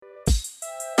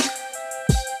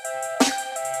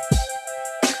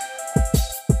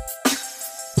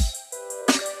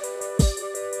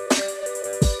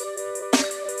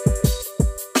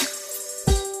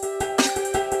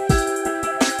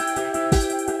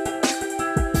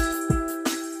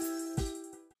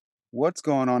What's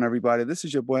going on, everybody? This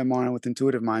is your boy Marlon with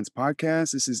Intuitive Minds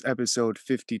Podcast. This is episode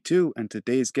 52, and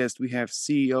today's guest we have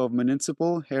CEO of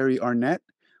Municipal, Harry Arnett.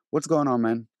 What's going on,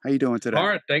 man? How you doing today? All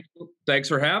right, thanks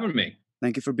for having me.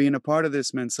 Thank you for being a part of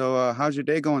this, man. So, how's your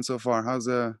day going so far? How's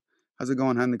it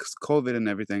going? Handling COVID and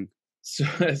everything? So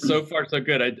so far so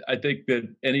good. I think that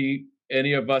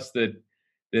any of us that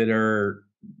are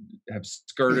have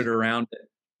skirted around it,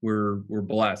 we're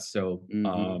blessed. So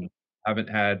Mm-hmm. haven't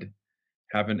had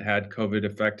haven't had COVID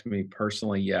affect me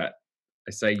personally yet.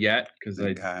 I say yet because I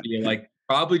Thank God. feel like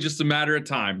probably just a matter of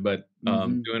time. But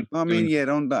Mm-hmm. doing I mean, doing yeah,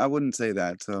 don't. I wouldn't say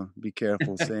that. So be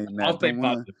careful saying I'll that. stay Don't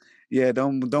wanna. positive. Yeah,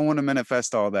 don't want to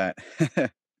manifest all that.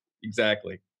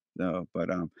 Exactly. No, but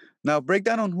now break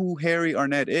down on who Harry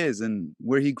Arnett is and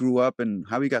where he grew up and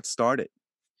how he got started.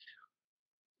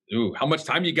 Ooh, how much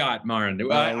time you got, Marin? A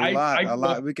I lot, a grew up.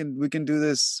 lot. We can do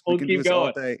this. We We'll can do keep this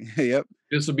all going. day. Yep.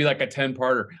 This will be like a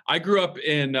 10-parter. I grew up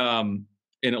in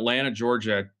Atlanta,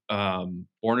 Georgia,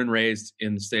 born and raised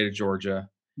in the state of Georgia,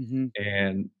 Hmm.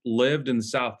 and lived in the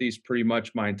Southeast pretty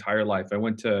much my entire life. I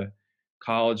went to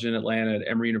college in Atlanta at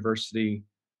Emory University,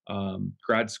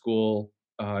 grad school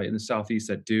in the Southeast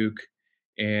at Duke,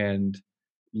 and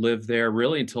lived there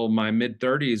really until my mid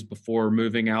 30s before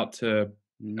moving out to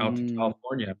Mm.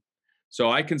 California.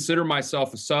 So I consider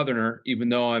myself a Southerner, even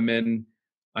though I'm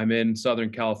in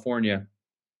Southern California.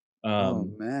 Oh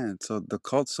Um, man. So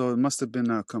so it must have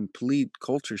been a complete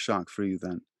culture shock for you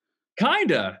then.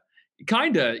 kinda,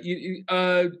 kinda.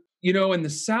 In the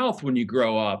South, when you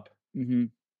grow up, Hmm.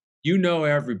 you know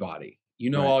everybody. You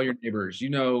know Right. all your neighbors. You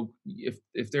know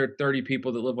if there are 30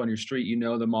 people that live on your street, you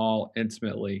know them all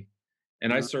intimately.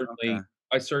 And I Okay.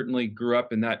 certainly grew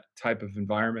up in that type of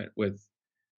environment with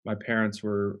my parents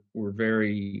were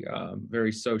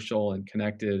very social and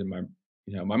connected. And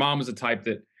my mom was the type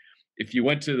that if you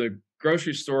went to the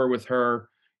grocery store with her,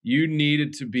 you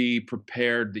needed to be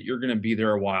prepared that you're going to be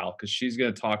there a while because she's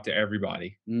going to talk to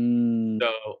everybody. Mm.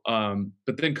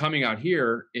 But then coming out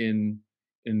here in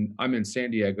I'm in San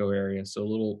Diego area, so a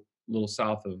little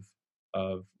south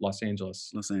of Los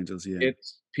Angeles. Los Angeles. Yeah.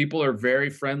 It's people are very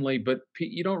friendly, but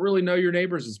you don't really know your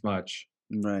neighbors as much.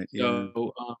 Right. Yeah.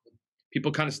 So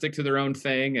people kind of stick to their own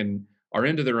thing and are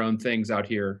into their own things out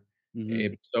here. Hmm.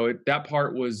 That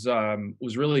part was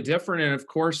really different. And of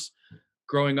course,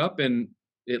 growing up in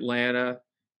Atlanta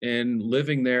and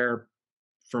living there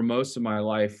for most of my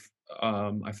life,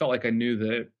 I felt like I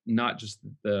knew not just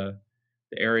the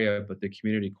area but the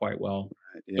community quite well.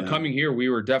 But Yeah. coming here, we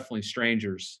were definitely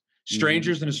Hmm.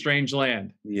 strangers in a strange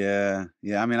land. Yeah.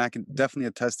 Yeah. I mean, I can definitely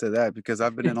attest to that because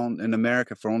I've been in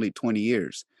America for only 20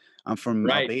 years. I'm from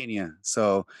Right? Albania.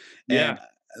 So, and Yeah.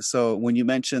 so when you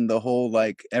mentioned the whole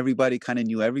like everybody kind of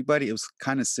knew everybody, it was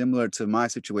kind of similar to my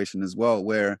situation as well,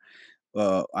 where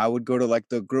I would go to like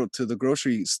the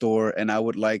grocery store and I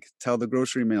would like tell the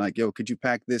grocery man like, "Yo, could you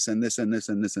pack this and this and this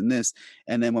and this and this?"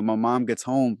 And then when my mom gets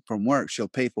home from work, she'll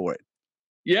pay for it.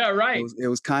 Yeah. It Right. was it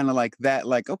was kind of like that,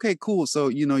 like, okay, cool. So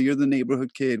you're the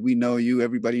neighborhood kid. We know you.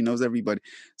 Everybody knows everybody.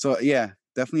 So yeah,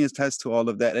 definitely attest to all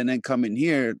of that. And then coming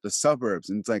here, the suburbs,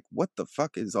 and it's like, what the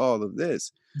fuck is all of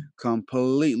this?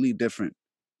 Completely different.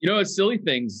 It's silly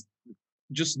things.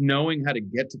 Just knowing how to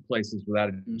get to places without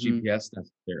a Hmm. GPS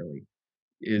necessarily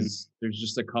is there's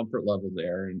just a comfort level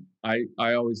there. And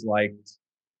I always liked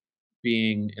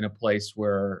being in a place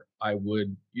where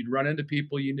you'd run into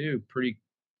people you knew pretty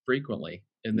frequently.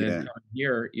 And then Yeah. coming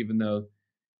here, even though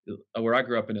where I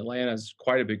grew up in Atlanta is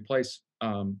quite a big place,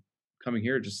 coming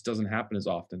here just doesn't happen as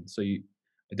often.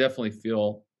 I definitely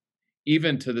feel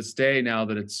even to this day now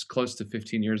that it's close to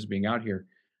 15 years of being out here,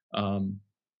 um,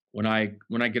 when I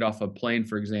get off a plane,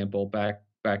 for example, back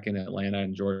in Atlanta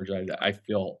and Georgia, I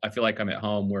feel like I'm at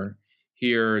home. Where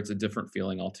here, it's a different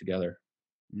feeling altogether.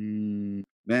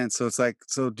 Man, so it's like,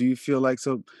 so do you feel like,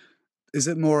 so is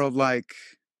it more of like,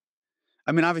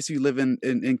 I mean, obviously you live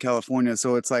in California,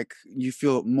 so it's like you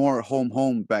feel more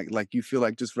home back, like you feel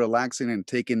like just relaxing and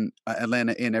taking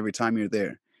Atlanta in every time you're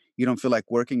there. You don't feel like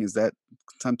working. Is that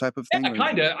some type of thing, Yeah, or is it?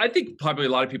 kinda. I think probably a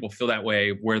lot of people feel that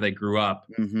way where they grew up.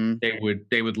 Mm-hmm.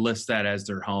 They would list that as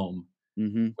their home,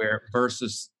 Mm-hmm. where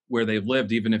versus where they've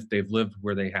lived, even if they've lived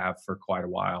where they have for quite a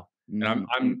while. And I'm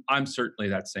Mm-hmm. I'm I'm certainly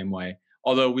that same way.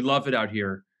 Although we love it out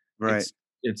here, Right.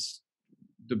 it's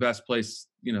the best place,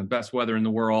 best weather in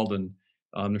the world, and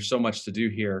there's so much to do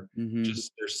here. Mm-hmm.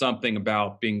 Just there's something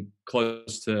about being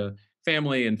close to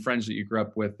family and friends that you grew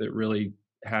up with that really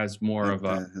has more That of a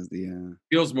that has the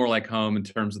feels more like home in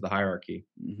terms of the hierarchy.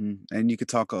 and you could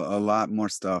talk a lot more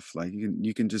stuff. Like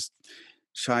you can just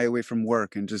shy away from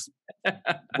work and just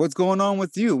what's going on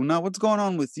with you? Now, what's going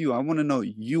on with you? I want to know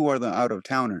you are the out of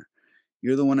towner.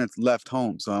 You're the one that's left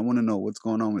home, so I wanna know what's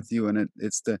going on with you, and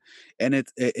it's the and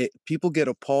it people get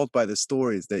appalled by the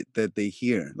stories that they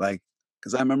hear, like,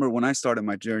 because I remember when I started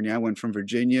my journey, I went from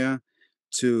Virginia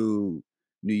to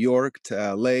New York to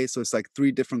LA, so it's like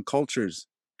 3 different culture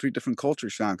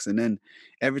shocks, and then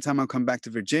every time I come back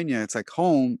to Virginia, it's like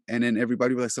home, and then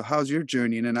everybody was like, "So how's your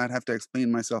journey?" And then I'd have to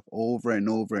explain myself over and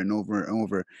over and over and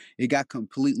over. It got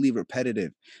completely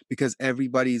repetitive because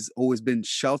everybody's always been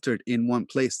sheltered in one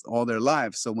place all their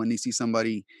lives. So when they see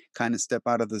somebody kind of step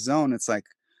out of the zone, it's like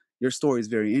your story is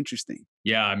very interesting.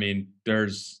 Yeah, I mean,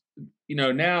 there's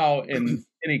now in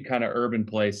any kind of urban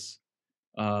place,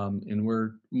 and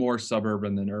we're more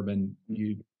suburban than urban,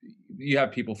 you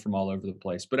have people from all over the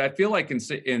place. But I feel like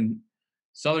in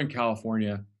Southern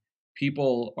California,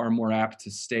 people are more apt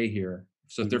to stay here.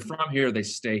 So if they're Mhm. from here, they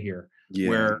stay here. Yeah.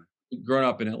 Where growing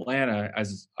up in Atlanta,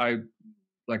 as I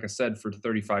like I said, for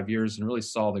 35 years and really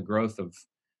saw the growth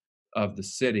of the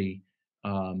city.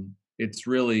 It's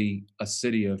really a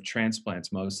city of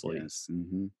transplants mostly. Yes.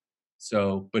 Hmm.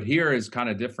 So, but here is kind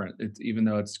of different. It's even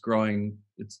though it's growing,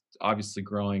 it's obviously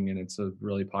growing and it's a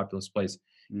really populous place.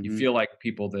 You Hmm. feel like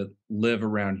people that live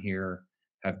around here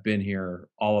have been here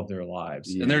all of their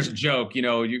lives. And there's Yeah. a joke,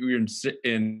 you're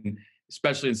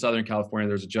especially in Southern California,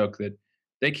 there's a joke that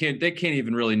they can't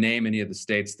even really name any of the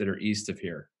states that are east of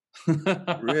here.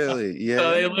 Really. So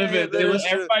Yeah. Yeah. That is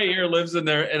true. everybody here lives in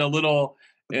a little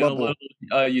The bubble.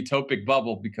 utopic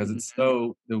bubble because it's Hmm.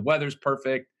 so the weather's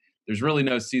perfect. There's really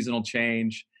no seasonal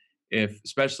change. If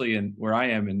especially in where I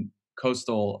am in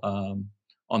coastal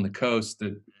on the coast,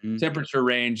 the Hmm. temperature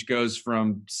range goes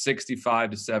from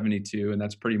 65 to 72, and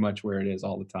that's pretty much where it is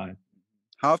all the time.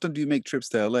 How often do you make trips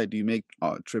to LA? Do you make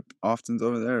trip often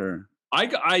over there? Or?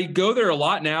 I go there a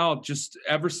lot now, just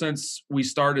ever since we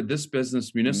started this business,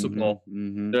 Hmm. Municipal.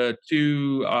 Hmm. The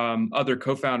 2, other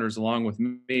co-founders along with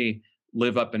me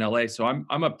live up in LA, so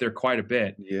I'm up there quite a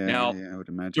bit. Yeah. Now, Yeah. I would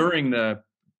imagine. during the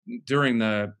during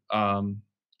the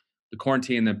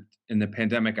quarantine, and the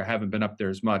pandemic, I haven't been up there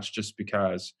as much just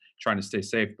because trying to stay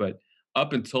safe, but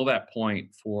up until that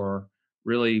point, for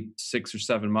really 6 or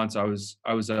 7 months, I was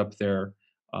up there,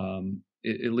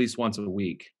 at least once a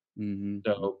week. Hmm.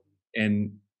 So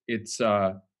and it's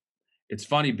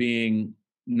funny being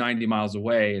 90 miles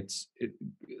away.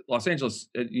 Los Angeles,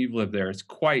 you've lived there. It's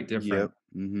quite different Yep.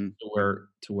 Hmm.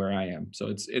 to where I am. So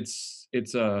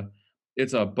it's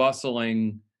a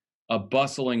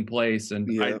bustling place,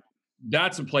 and I Yep.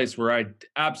 that's a place where I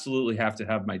absolutely have to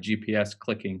have my GPS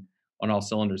clicking on all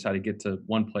cylinders how to get to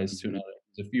one place to Hmm. another.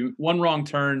 If you one wrong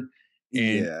turn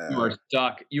and you are Yeah.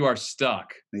 stuck, you are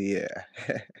stuck. Yeah.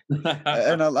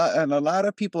 And a lot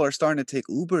of people are starting to take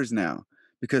Ubers now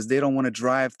because they don't wanna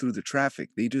drive through the traffic.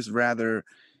 They just rather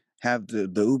have the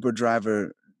Uber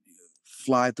driver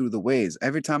fly through the ways.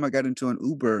 Every time I got into an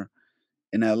Uber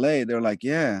in LA, they're like,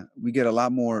 "Yeah, we get a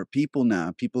lot more people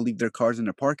now. People leave their cars in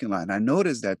the parking lot." And I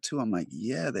noticed that too. I'm like,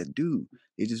 "Yeah, they do.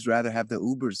 They just rather have the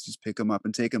Ubers just pick them up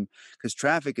and take them because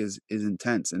traffic is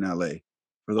intense in LA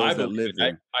for I those that believe live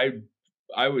it. there."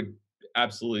 I would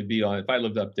absolutely be on if I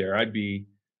lived up there, I'd be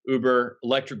Uber,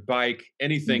 electric bike,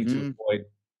 Mhm.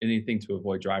 anything to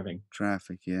avoid driving.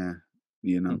 Traffic, yeah.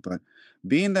 You know, Mm. but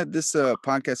being that this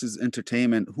podcast is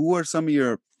entertainment, who are some of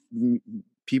your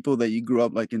people that you grew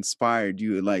up like inspired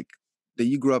you, like that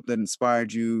you grew up that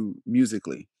inspired you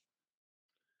musically?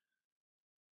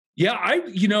 Yeah,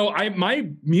 I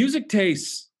my music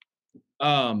tastes,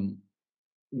 um,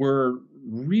 were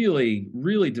really,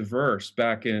 really diverse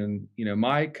back in,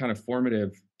 my kind of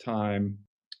formative time.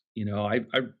 I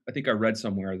think I read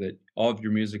somewhere that all of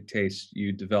your music tastes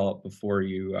you develop before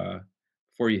you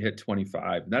hit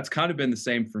 25. And that's kind of been the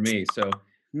same for me. So,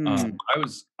 Hmm.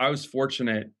 I was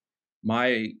fortunate.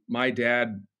 My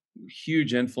dad,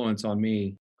 huge influence on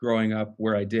me growing up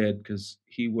where I did, because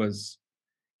he was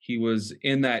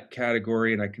in that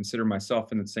category, and I consider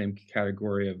myself in the same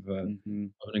category Mhm.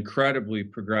 of an incredibly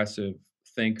progressive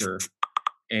thinker.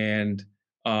 And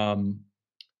um,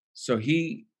 so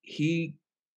he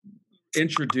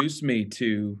introduced me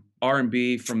to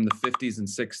R&B from the 50s and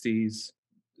 60s.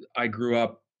 I grew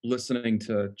up listening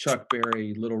to Chuck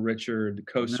Berry, Little Richard, the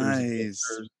Coasters, the Nice.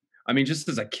 Drifters. I mean, just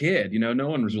as a kid, no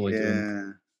one was really doing.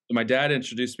 Yeah. So my dad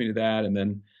introduced me to that, and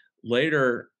then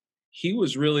later he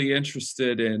was really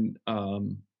interested in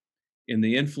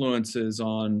the influences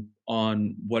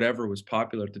on whatever was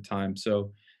popular at the time.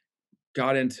 So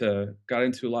got into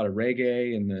a lot of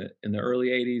reggae in the early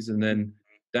 '80s, and then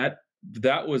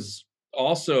that was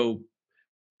also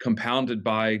compounded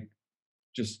by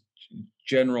just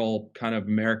general kind of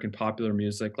American popular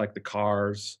music, like the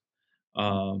Cars, Mhm.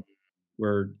 um,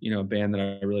 were a band that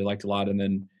I really liked a lot, and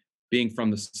then being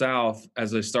from the South,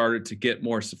 as I started to get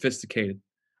more sophisticated,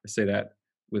 I say that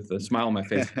with a smile on my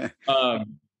face.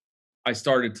 Um, I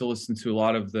started to listen to a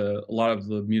lot of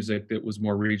the music that was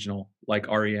more regional, like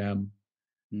REM,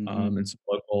 Mhm. and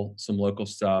some local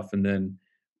stuff, and then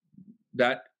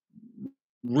that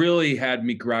really had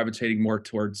me gravitating more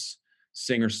towards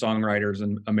singer-songwriters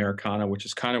and Americana, which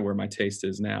is kinda where my taste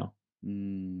is now.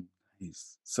 Mm,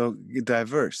 nice. So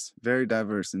diverse, very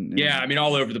diverse Yeah, I and mean,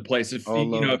 all over the place. If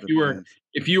all over if the you were place.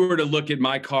 if you were to look at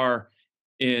my car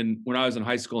in when I was in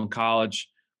high school and college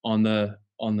on uh,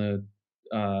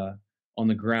 on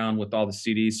the ground with all the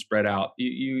CDs spread out,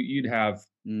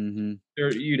 Mhm.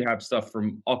 you'd have stuff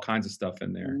from all kinds of stuff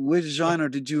in there. Which genre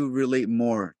did you relate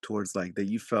more towards, like, that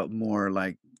you felt more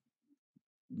like,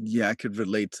 "Yeah, I could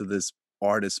relate to this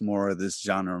artist more or this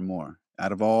genre more,"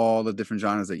 out of all the different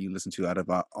genres that you listen to, out of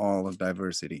all of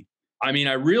diversity? I mean,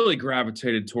 I really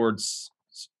gravitated towards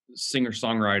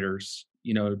singer-songwriters,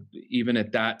 even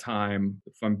at that time,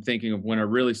 if I'm thinking of when I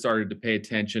really started to pay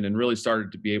attention and really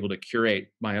started to be able to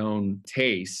curate my own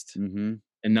taste Mhm.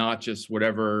 and not just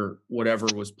whatever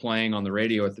was playing on the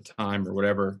radio at the time or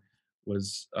whatever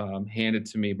was, handed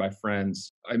to me by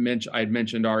friends. I had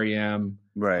mentioned REM,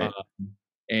 Right. um,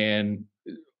 and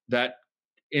that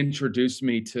introduced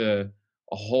me to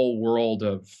a whole world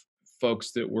of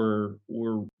folks that were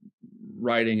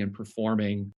writing and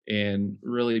performing and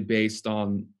really based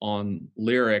on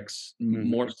lyrics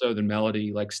more Mhm. so than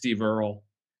melody, like Steve Earle.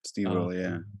 Steve Um, Earle,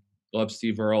 yeah. love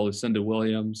Steve Earle, Lucinda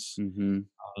Williams, Mhm.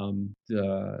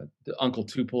 the Uncle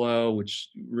Tupelo, which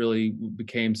really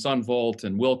became Sun Volt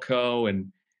and Wilco,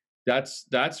 and that's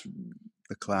that's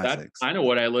The that's classics. kind of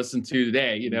what I listen to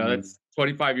today. Mhm. That's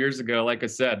 25 years ago. Like I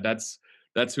said, that's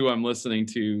who I'm listening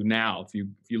to now. If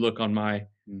you look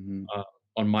Mhm. uh,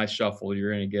 on my shuffle,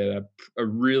 you're going to get a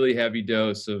really heavy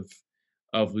dose of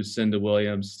Lucinda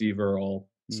Williams, Steve Earle,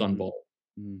 Sun Mhm. Volt.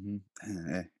 Mhm.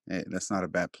 Hey, that's not a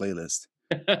bad playlist.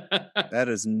 That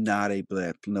is not a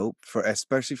bad nope, for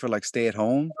especially for, like, stay at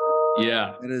home,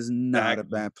 Yeah, it is not a exactly,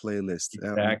 bad playlist,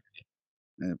 exactly.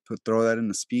 and throw that in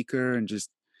the speaker and just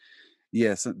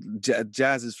yes,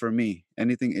 jazz is for me.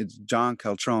 Anything it's John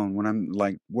Coltrane. When I'm,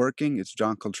 like, working, it's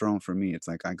John Coltrane for me. It's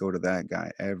like I go to that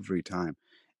guy every time,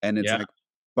 and it's Yeah. like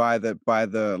by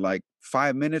the, like,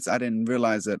 5 minutes, I didn't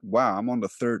realize that, wow, I'm on the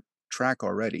 3rd track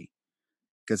already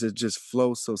because it just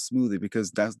flows so smoothly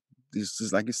because that's it's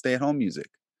just like your stay-at-home music.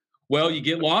 Well, you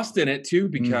get lost in it too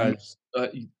Mhm, because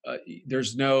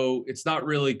there's no. It's not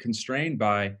really constrained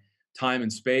by time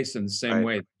and space in the same right.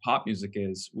 way pop music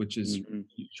is, which is Mhm,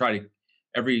 you try to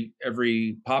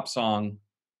every pop song,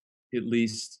 at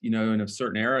least in a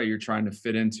certain era, you're trying to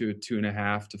fit into a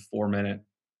 2.5 to 4 minute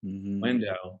mhm,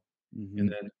 window, and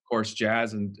mhm, then of course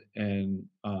jazz and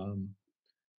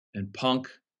punk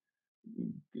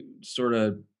sort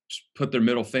of put their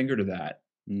middle finger to that.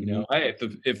 mhm. Hey,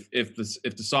 if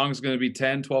the song's going to be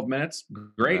 10, 12 minutes,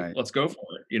 great, Right, let's go for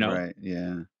it. right,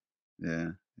 yeah,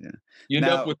 yeah, yeah. You end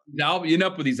up Now with you end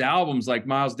up with these albums like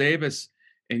Miles Davis,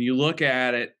 and you look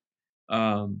at it,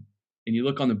 and you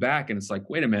look on the back, and it's like,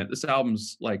 wait a minute, this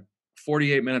album's like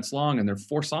 48 minutes long, and there are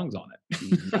 4 songs on it.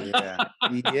 yeah,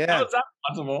 How yeah, is that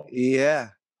possible? yeah,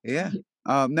 yeah.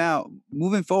 Now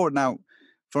moving forward now,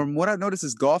 from what I've noticed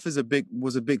is golf was a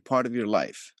big part of your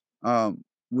life.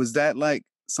 Was that, like,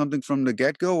 something from the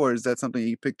get-go, or is that something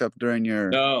you picked up during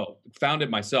your No, found it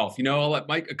myself.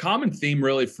 A common theme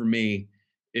really for me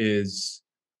is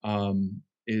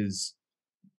is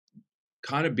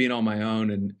kind of being on my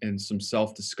own and some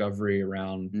self-discovery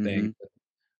around things. Mhm,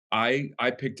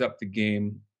 I picked up the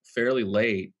game fairly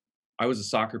late. I was a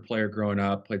soccer player growing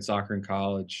up, played soccer in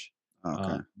college.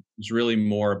 okay. It was really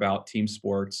more about team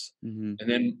sports. Mhm, And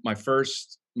then my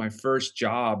first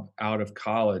job out of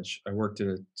college, I worked at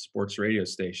a sports radio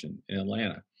station in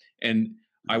Atlanta. And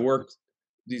I worked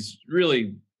these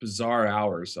really bizarre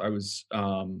hours.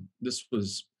 This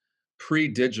was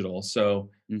pre-digital.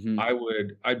 So mhm,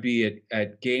 I'd be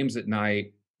at games at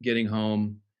night, getting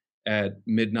home at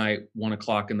midnight, 1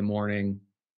 o'clock in the morning,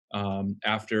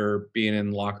 after being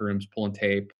in locker rooms pulling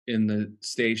tape, in the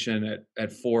station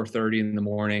at 4:30 in the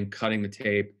morning, cutting the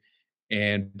tape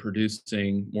and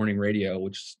producing morning radio,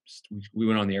 which we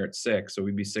went on the air at 6, so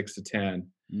we'd be 6 to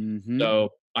 10. mhm. So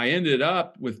I ended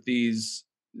up with these.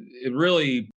 It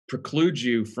really precludes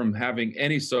you from having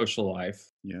any social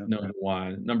life. Yep, Number yep.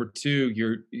 one. Number two,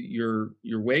 your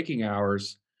waking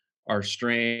hours are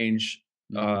strange,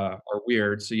 Mhm, are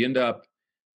weird. So you end up.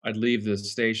 I'd leave the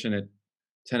station at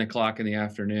 10 o'clock in the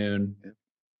afternoon yep.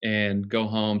 and go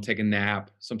home, take a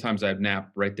nap. Sometimes I'd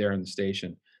nap right there in the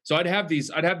station. So I'd have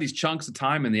these chunks of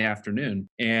time in the afternoon,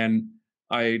 and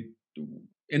I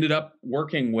ended up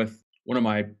working with one of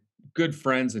my good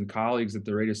friends and colleagues at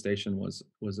the radio station was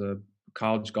a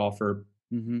college golfer,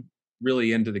 Mhm.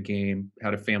 really into the game,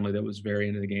 had a family that was very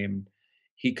into the game.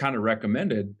 He kind of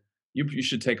recommended you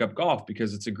should take up golf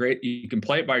because it's a great you can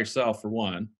play it by yourself for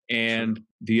one. True. And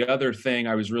the other thing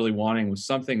I was really wanting was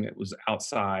something that was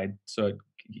outside. So it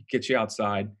gets you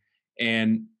outside.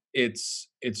 And it's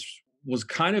was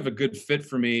kind of a good fit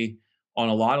for me on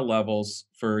a lot of levels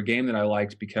for a game that I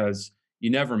liked because you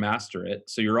never master it.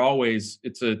 So you're always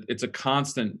it's a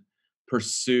constant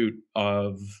pursuit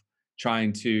of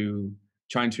trying to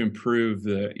trying to improve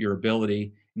your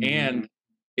ability, Mhm. and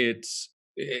it's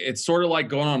sort of like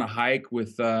going on a hike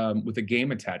with a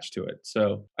game attached to it.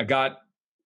 So I got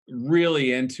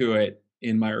really into it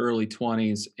in my early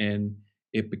 20s, and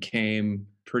it became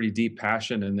pretty deep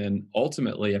passion. And then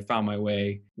ultimately, I found my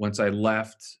way once I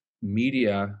left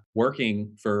media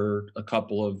working for a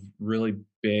couple of really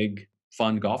big,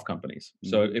 fun golf companies.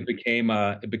 So Mhm. it became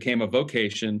a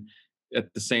vocation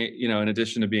at the same, in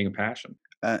addition to being a passion.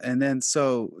 And then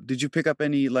so did you pick up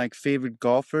any, like, favorite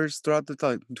golfers throughout the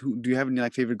time? Do you have any,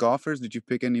 like, favorite golfers? Did you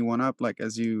pick anyone up, like,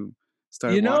 as you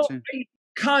started You know, watching?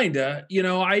 kinda.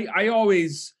 I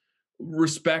always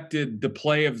respected the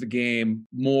play of the game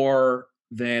more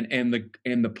than and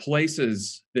the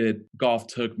places that golf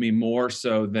took me more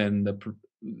so than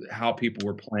how people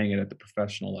were playing it at the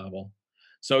professional level.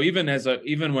 So even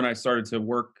when I started to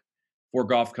work for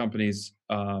golf companies,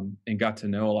 and got to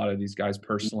know a lot of these guys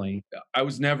personally, I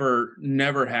was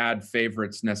never had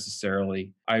favorites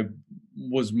necessarily. I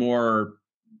was more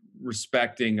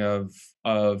respecting of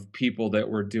people that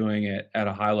were doing it at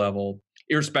a high level,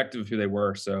 irrespective of who they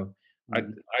were. So I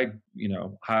Mhm.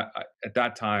 at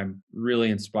that time really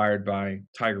inspired by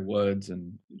Tiger Woods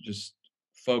and just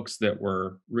folks that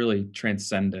were really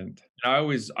transcendent. And I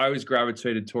always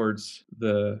gravitated towards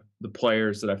the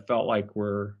players that I felt like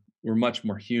were much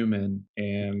more human,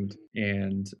 and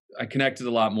I connected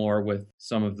a lot more with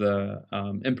some of the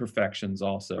imperfections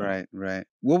also. Right, right.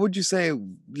 What would you say,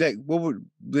 like, what were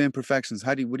the imperfections?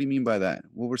 What do you mean by that?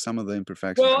 What were some of the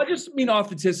imperfections? Well, I just mean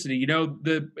authenticity,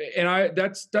 the and I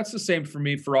that's the same for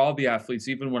me for all the athletes,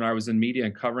 even when I was in media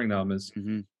and covering them is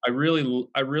Mhm. I really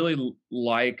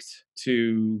liked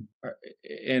to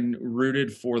and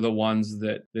rooted for the ones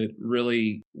that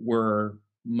really were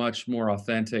much more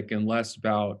authentic and less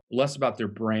about their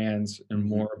brands and Mhm.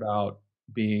 more about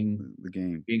being The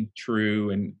game. being true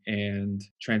and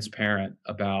transparent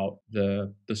about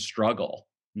the struggle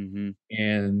Mhm.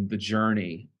 and the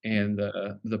journey Mm. and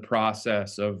the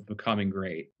process of becoming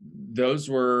great. Those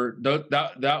were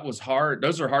that was hard.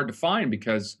 Those are hard to find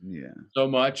because Yeah. so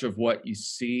much of what you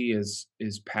see is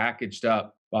packaged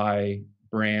up by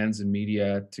brands and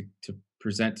media to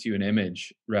present to you an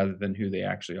image rather than who they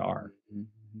actually are. Mhm,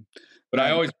 mhm. But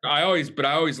Now I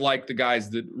always liked the guys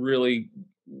that really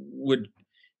would,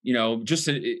 just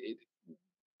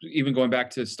even going back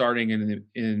to starting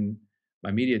in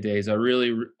my media days, I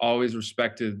really always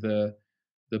respected the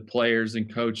players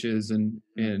and coaches mhm.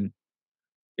 and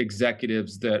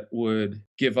executives that would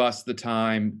give us the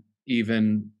time,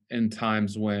 even in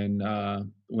times when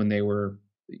they were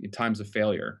times of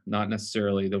failure, not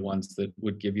necessarily the ones that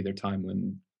would give you their time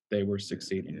when they were Yeah,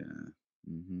 succeeding. yeah.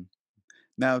 Mhm.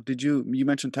 Now, you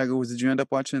mentioned Tiger Woods, did you end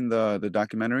up watching the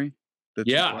documentary? The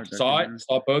Yeah, two-part documentary?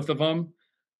 saw both of them.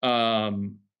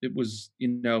 It was,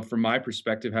 from my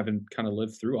perspective, having kind of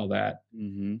lived through all that,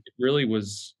 Mhm. it really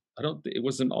was it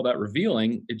wasn't all that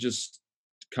revealing. It just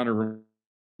kind of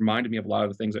reminded me of a lot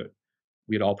of the things that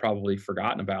we had all probably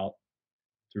forgotten about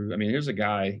through I mean, here's a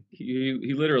guy,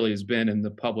 he literally has been in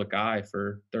the public eye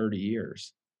for 30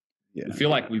 years. We Yeah, feel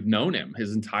like we've known him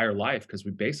his entire life because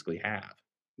we basically have.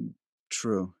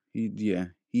 true.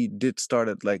 He did start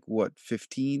at, like, what,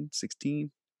 15,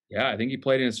 16? Yeah, I think he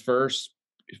played in his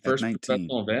At first 19,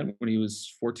 professional event when he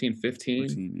was 14,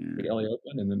 15, 14, the yeah. LA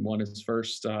Open, and then won his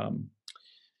first,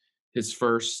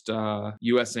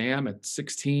 USAM at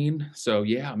 16. So,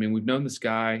 yeah, I mean, we've known this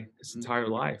guy his Mhm, entire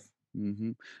life.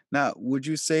 mhm. Now, would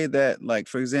you say that, like,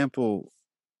 for example,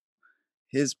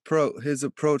 his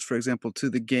approach, for example, to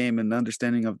the game and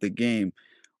understanding of the game,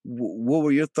 what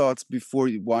were your thoughts before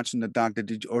you watching the doc? Did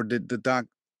the doc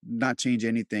not change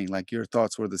anything? Like, your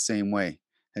thoughts were the same way?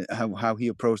 How he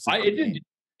approached I the it didn't game?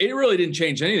 it really didn't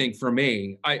change anything for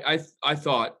me. I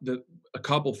thought that a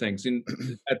couple things, and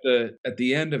at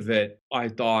the end of it, I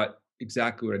thought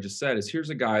exactly what I just said, is here's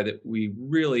a guy that we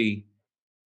really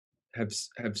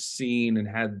have seen and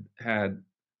had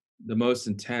the most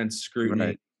intense scrutiny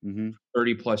Right. Mhm,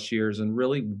 30 plus years, and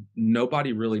really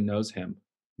nobody really knows him.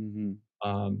 mhm.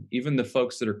 Even the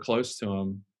folks that are close to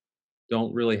him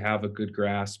don't really have a good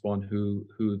grasp on who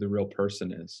the real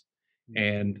person is. Mhm.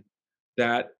 And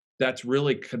that's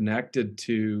really connected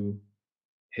to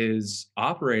his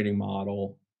operating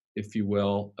model, if you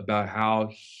will, about how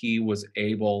he was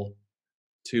able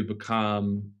to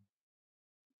become,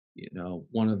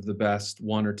 one of the best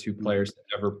 1 or 2 Mhm. players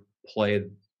to ever play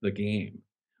the game.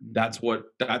 Mhm. That's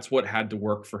what had to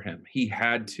work for him. He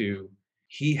had to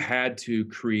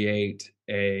create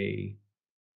a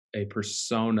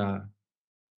persona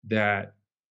that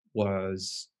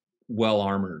was well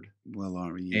armored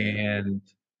Well, yeah. and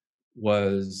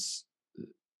was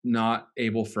not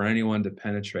able for anyone to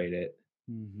penetrate it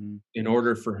Mhm. in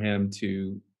order for him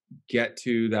to get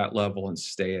to that level and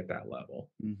stay at that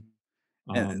level. Mhm.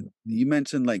 And Um, you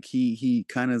mentioned like he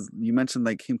kind of you mentioned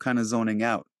like him kind of zoning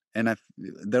out, and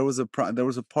there was a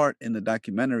part in the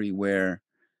documentary where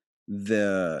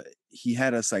he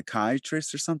had a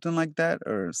psychiatrist or something like that,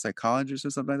 or a psychologist or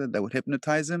something like that, that would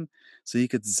hypnotize him so he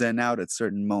could zen out at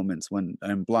certain moments when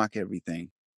and block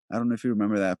everything. I don't know if you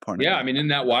remember that part. yeah, I mean, in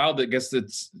that wild, I guess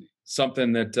it's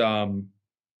something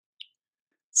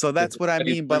So that that's what I that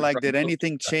he mean, but learned like, from did most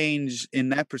anything people. change in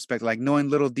that perspective? Like knowing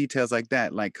little details like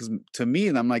that, like, because to me,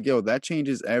 I'm like, yo, that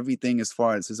changes everything as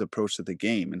far as his approach to the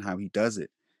game and how he does it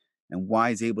and why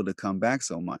he's able to come back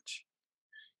so much.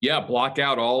 Yeah, block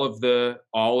out all of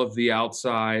the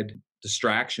outside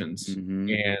distractions, Hmm.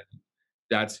 and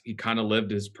that's he kinda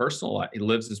lived his personal life. He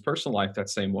lives his personal life that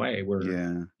same way where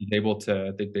Yeah. he's able to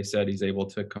I think they said he's able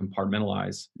to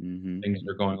compartmentalize Hmm. things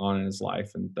that are going on in his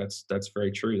life, and that's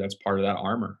very true. That's part of that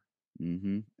armor.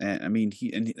 And I mean,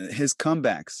 his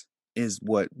comebacks is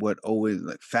what always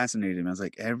like fascinated me. I was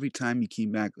like, every time he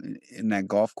came back in that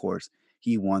golf course,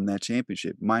 he won that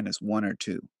championship, minus one or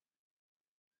two.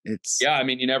 It's Yeah, I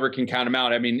mean, you never can count him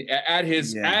out. I mean, at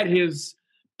his yeah. at his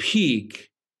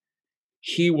peak,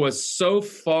 he was so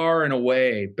far and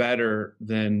away better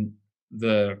than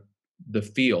the the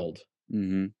field.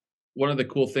 Hmm. One of the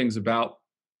cool things about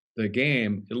the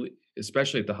game,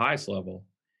 especially at the highest level,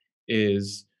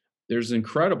 is there's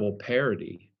incredible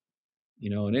parity.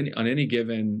 On any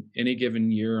given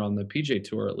year on the PJ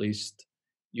Tour, at least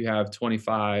you have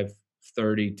 25,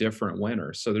 30 different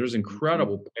winners. So there's Hmm.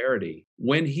 incredible parity.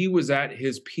 When he was at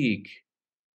his peak,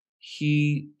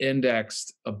 he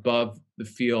indexed above the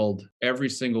field every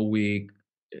single week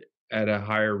at a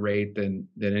higher rate than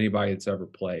anybody that's ever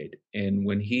played. And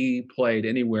when he played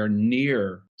anywhere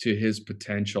near to his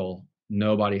potential,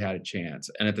 nobody had a chance.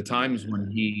 And at the times when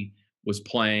Yeah. he was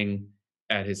playing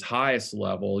at his highest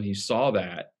level, you saw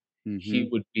that Hmm. he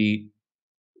would beat.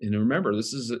 And remember,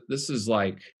 this is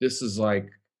like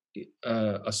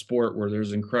a sport where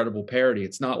there's incredible parity.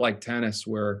 It's not like tennis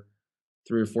where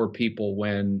 3 or 4 people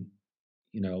win.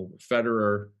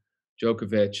 Federer,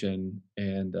 Djokovic,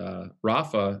 and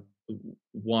Rafa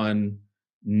won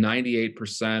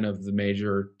 98% of the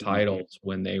major Hmm. titles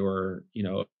when they were,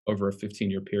 over a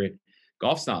 15-year period.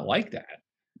 Golf's not like that.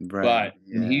 Right. But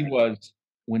Yeah.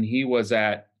 when he was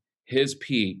at his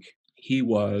peak, he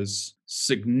was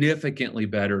significantly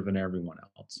better than everyone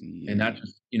else. And Yeah. that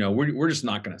just, we're just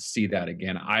not going to see that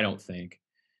again, I don't think,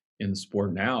 in the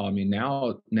sport now. I mean,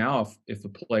 now if a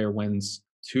player wins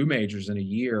 2 majors in a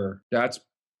year, that's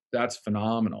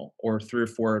phenomenal. Or 3 or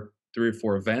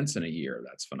 4 events in a year,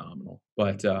 that's phenomenal.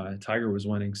 But Tiger was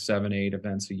winning 7, 8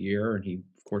 events a year, and he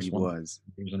of He course won was.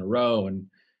 years in a row, and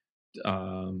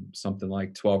something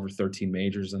like 12 or 13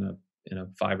 majors in a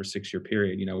 5 or 6 year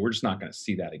period. We're just not going to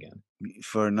see that again.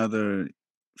 For another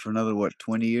what,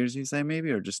 20 years you say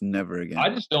maybe, or just never I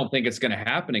again? just don't think it's going to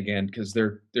happen again because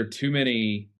there are too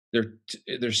many.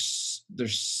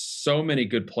 There's so many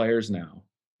good players now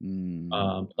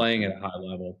playing at Okay. a high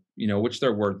level. Which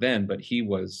there were then, but he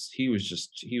was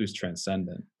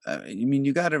transcendent. I mean,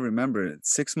 you gotta remember,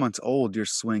 6 months old, you're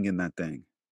swinging that thing.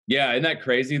 Yeah, isn't that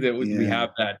crazy that we Yeah.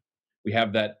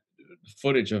 have that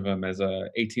footage of him as a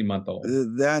 18-month-old?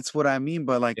 That's what I mean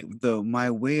by, like, the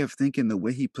my way of thinking, the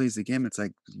way he plays the game, it's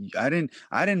like, I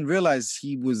didn't realize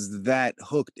he was that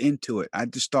hooked into it. I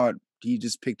just thought he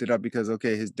just picked it up because,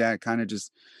 okay, his dad kinda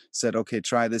just said, "Okay,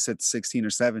 try this at 16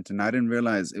 or 17." I didn't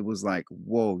realize it was like,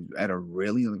 whoa, at a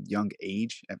really young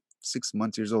age, at 6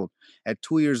 months years old. At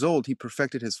 2 years old, he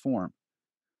perfected his form.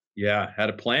 Yeah, had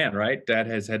a plan, right? Dad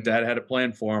had a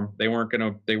plan for him. They weren't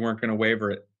gonna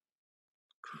waver it.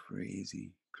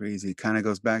 Crazy, crazy. Kinda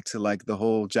goes back to, like, the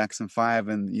whole Jackson 5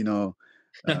 and,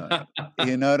 uh,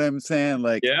 you know what I'm saying?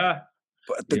 Like, Yeah,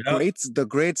 but yeah, the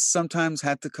greats sometimes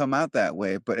had to come out that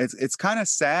way, but it's kinda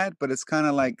sad, but it's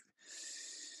kinda like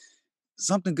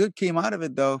something good came out of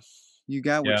it, though. You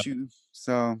got yeah. what you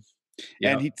so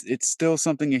And Yep. it's still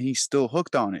something and he's still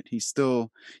hooked on it.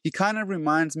 He kind of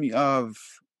reminds me of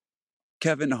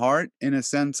Kevin Hart in a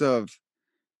sense of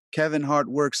Kevin Hart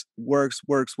works, works,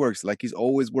 works, works. Like he's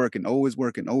always working, always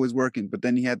working, always working. But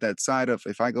then he had that side of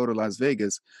if I go to Las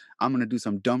Vegas, I'm gonna do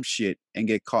some dumb shit and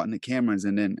get caught in the cameras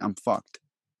and then I'm fucked.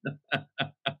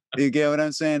 You get what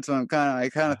I'm saying? So I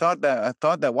kind of thought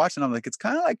that watching, I'm like, it's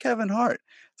kind of like Kevin Hart.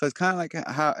 So it's kind of like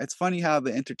how it's funny how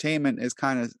the entertainment is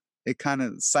it kind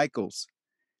of cycles,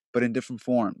 but in different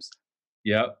forms.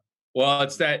 Yep. Well,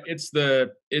 it's that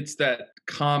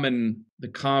common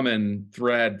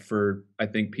thread for, I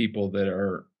think, people that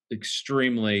are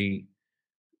extremely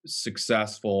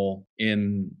successful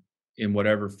in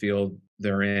whatever field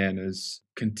they're in is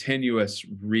continuous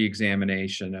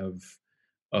reexamination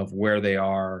of where they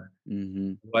are,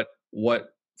 Hmm.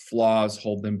 what flaws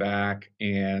hold them back,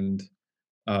 and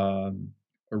um,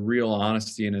 a real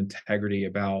honesty and integrity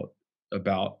about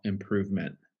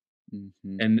improvement.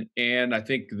 Hmm. And I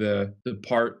think the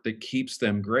part that keeps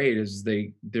them great is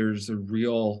there's a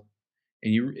real,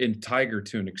 and you in Tiger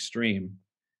to an extreme,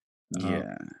 uh,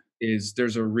 Yeah. is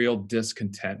there's a real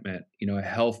discontentment, a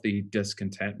healthy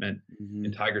discontentment.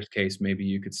 In Hmm. Tiger's case, maybe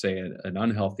you could say an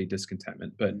unhealthy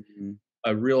discontentment, but Hmm.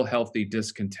 a real healthy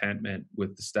discontentment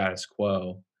with the status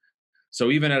quo.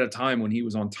 So even at a time when he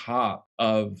was on top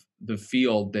of the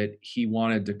field that he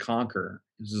wanted to conquer,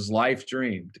 it was his life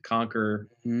dream to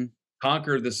Hmm.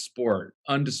 conquer the sport,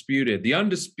 the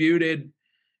undisputed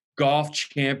golf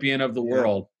champion of the Yep.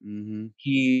 world. Hmm.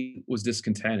 He was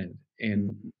discontented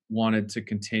and Hmm. wanted to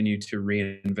continue to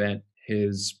reinvent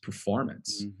his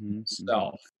performance Hmm. Hmm.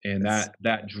 himself. And It's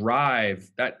that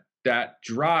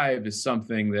drive is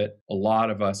something that a lot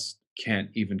of us can't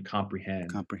even comprehend.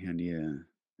 comprehend, yeah,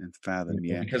 and fathom,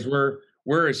 yeah. Because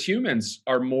we're as humans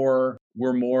are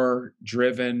we're more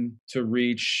driven to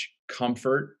reach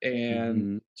comfort and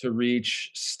Hmm. to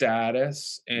reach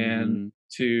status and Hmm.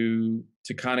 to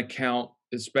kind of count,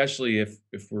 especially if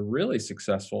we're really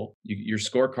successful, your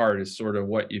scorecard is sort of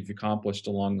what you've accomplished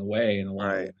along the way in a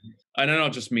lot of Right. ways. And I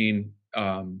don't just mean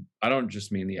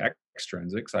the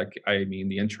extrinsics. I mean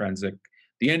the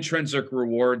intrinsic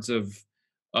rewards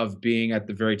of being at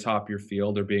the very top of your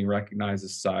field or being recognized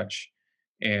as such.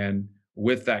 And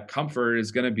with that comfort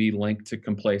is going to be linked to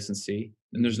complacency.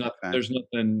 And Mhm. Fact.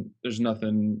 there's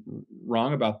nothing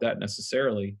wrong about that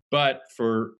necessarily. But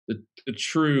for the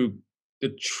true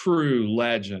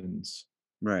legends,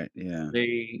 Right, yeah.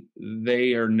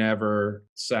 they are never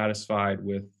satisfied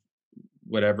with An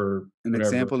whatever.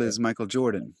 example is Michael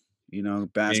Jordan,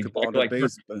 basketball Exactly to like Jordan.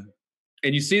 baseball.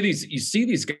 And you see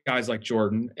these guys like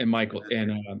Jordan and Michael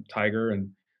and Tiger,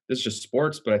 and this is just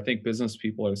sports, but I think business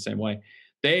people are the same way.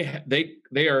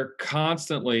 They are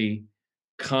constantly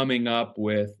coming up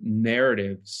with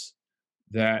narratives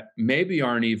that maybe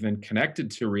aren't even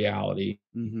connected to reality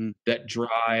Mhm, that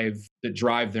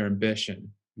drive their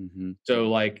ambition. mhm. So,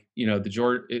 like,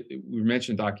 the we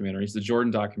mentioned documentaries. The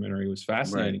Jordan documentary was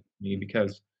Right. fascinating to me Mhm,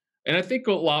 because, and I think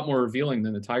a lot more revealing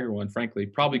than the Tiger one, frankly,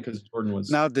 probably mhm. because Jordan was.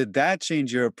 Now, did that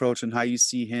change your approach on how you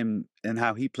see him and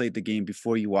how he played the game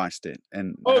before you watched it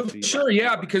and Oh, after you watched sure,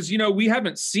 yeah, because, we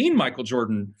haven't seen Michael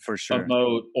Jordan for sure.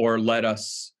 emote or let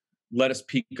us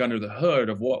peek under the hood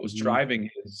of what was Mhm. driving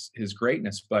his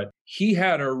greatness, but he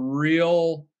had a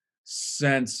real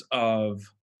sense of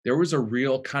there was a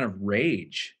real kind of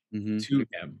rage Mhm. to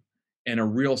him and a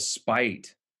real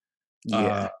spite, uh,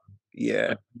 Yeah.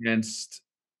 Yeah. against,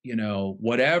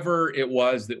 whatever it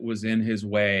was that was in his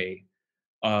way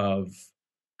of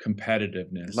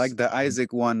competitiveness. Like the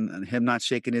Isaac one, and him not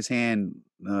shaking his hand,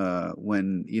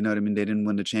 when, you know what I mean, they didn't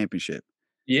win the championship.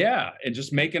 Yeah, and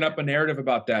just making up a narrative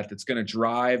about that's gonna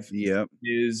drive Yep.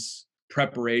 his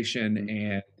preparation Mhm,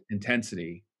 and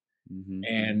intensity, mhm.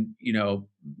 and,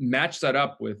 match that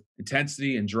up with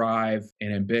intensity and drive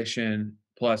and ambition,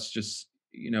 plus just,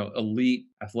 elite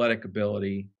athletic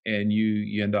ability, and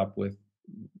you end up with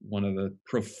one of the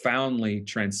profoundly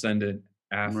transcendent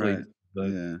Right. athletes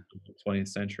of Yeah. the 20th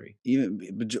century. Even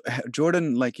but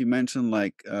Jordan, like you mentioned,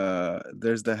 like,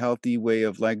 there's the healthy way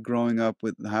of, like, growing up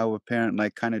with how a parent,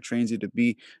 like, kinda trains you to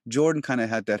be. Jordan kinda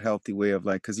had that healthy way of,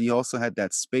 like, because he also had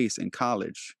that space in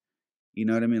college, you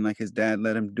know what I mean? Like, his dad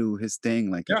let him do his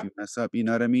thing, like, if Yeah, you mess up, you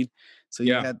know what I mean? So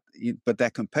you yeah. had but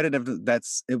that competitive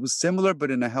it was similar,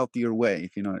 but in a healthier way,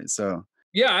 if you know it so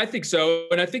Yeah, I think so,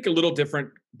 and I think a little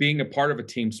different being a part of a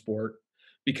team sport,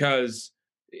 because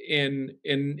in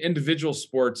individual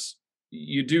sports,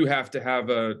 you do have to have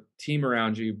a team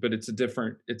around you, but in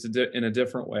a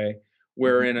different way.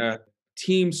 Where Mhm. in a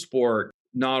team sport,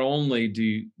 not only do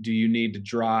you need to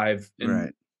drive, and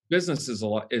Right. business is a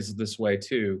lot is this way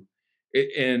too,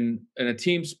 in a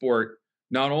team sport,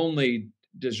 not only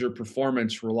does your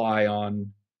performance rely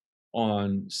on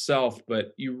self,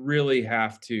 but you really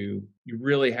have to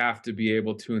be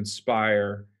able to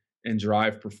inspire and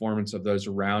drive performance of those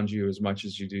around you as much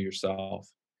as you do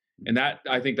yourself. And that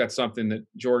I think that's something that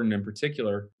Jordan in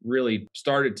particular really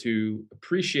started to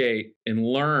appreciate and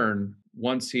learn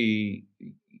once he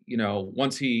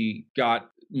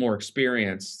got more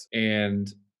experienced.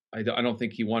 And I don't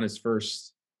think he won his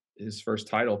first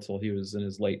title till he was in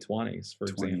his late 20s, for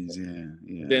 20s, example. yeah,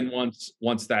 yeah. Then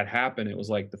once that happened, it was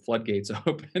like the floodgates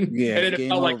opened, and Yeah, it game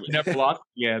felt like over. he never lost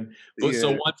again. But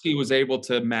so Yeah. once he was able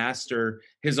to master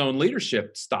his own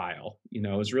leadership style,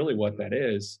 is really what that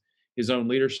is, his own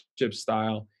leadership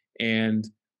style, and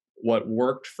what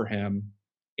worked for him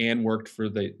and worked for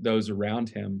those around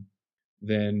him,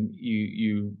 then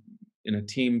you in a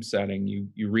team setting,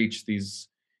 you reach these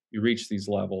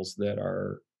levels that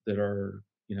are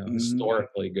Mhm.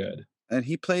 historically good. And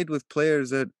he played with players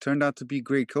that turned out to be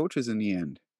great coaches in the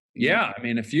end. You Yeah, I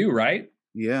mean, a few, right?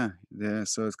 Yeah, yeah,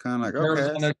 so it's kinda like, Kerr's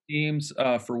okay, on those teams,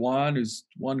 for one, who's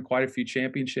won quite a few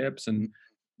championships and,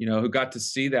 mm, who got to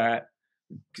see that.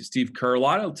 Steve Kerr, a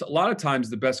lot of times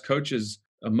the best coaches,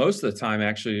 most of the time,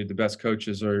 actually, the best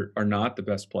coaches are not the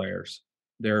best players.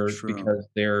 true, Because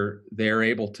they're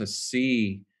able to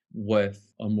see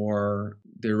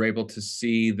they're able to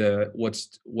see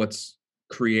what's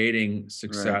creating right.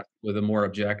 success with more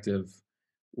objective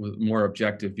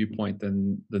viewpoint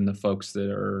than the folks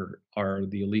that are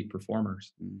the elite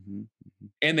performers. Mhm, mhm.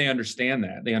 And they understand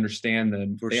that. They understand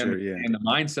For they sure, yeah. understand the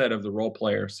mindset of the role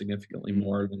player significantly Mhm,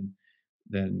 more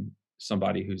than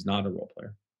somebody who's not a role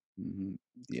player. mhm.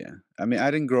 Yeah. I mean,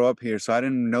 I didn't grow up here, so I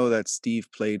didn't know that Steve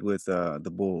played with,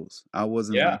 the Bulls. I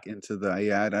wasn't, Yeah. like, into the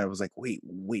yeah, I was like, "Wait,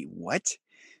 what?"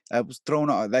 I was thrown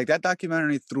off like, that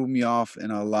documentary threw me off in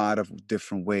a lot of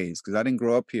different ways because I didn't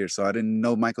grow up here, so I didn't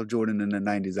know Michael Jordan in the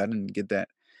 '90s. I didn't get that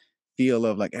feel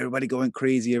of like everybody going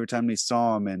crazy every time they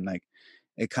saw him and like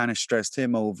it kind of stressed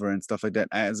him over and stuff like that.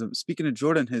 Speaking of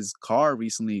Jordan, his car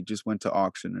recently just went to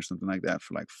auction or something like that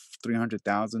for like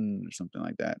 300,000 or something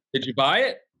like that. Did you buy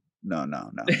it? No, no,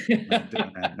 no. Not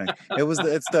doing that. Like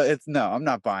it's no, I'm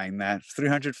not buying that.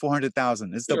 300,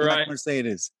 400,000. It's the black Right.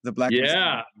 Mercedes. The black Mercedes.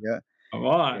 Yeah. Yeah. Come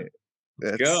on. It,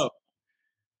 Let's it's go.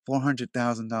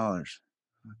 $400,000.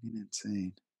 Fucking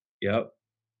insane. Yep.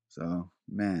 So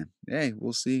man, hey,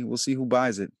 we'll see. We'll see who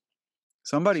buys it.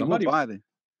 Somebody will Somebody buy it.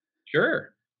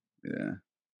 sure. Yeah.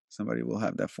 Somebody will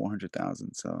have that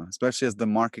 400,000. So, especially as the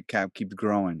market cap keeps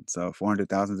growing. So,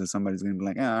 400,000 then somebody's going to be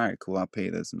like, "Yeah, all right, cool. I'll pay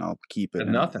this and I'll keep it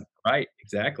And nothing. Right.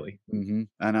 Exactly.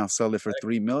 and I'll sell it for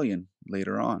 3 million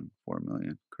later on, 4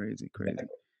 million." Crazy, crazy.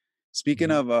 Exactly. Speaking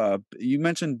Mhm. of you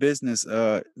mentioned business,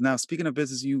 now speaking of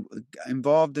business, you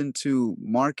involved into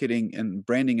marketing and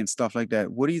branding and stuff like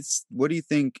that. What do you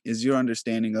think is your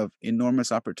understanding of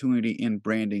enormous opportunity in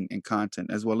branding and content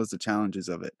as well as the challenges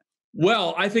of it?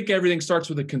 Well, I think everything starts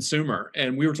with a consumer,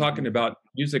 and we were talking Mhm. about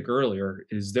music earlier,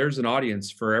 is there's an audience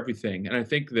for everything, and I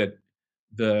think that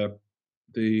the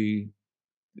the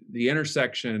the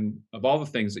intersection of all the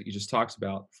things that you just talked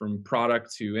about, from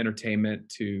product to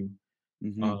entertainment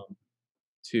Mhm. um,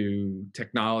 to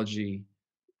technology,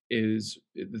 is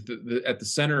at the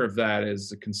center of that is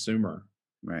the consumer.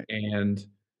 Right. And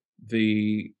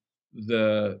the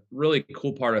the really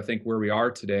cool part, I think, where we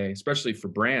are today, especially for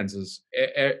brands, is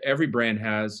every brand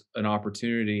has an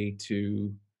opportunity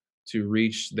to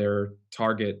reach their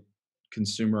target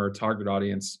consumer or target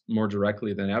audience more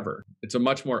directly than ever. It's a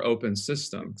much more open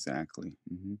system. Exactly.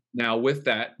 Mhm. Now, with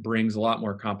that brings a lot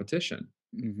more competition.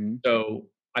 Mhm. So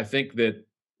I think that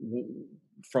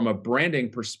from a branding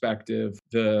perspective,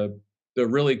 the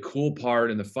really cool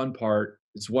part and the fun part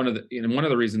is one of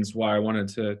the reasons why I wanted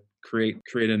to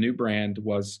create a new brand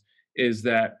is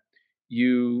that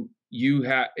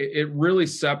it really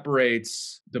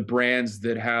separates the brands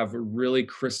that have a really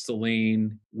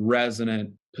crystalline,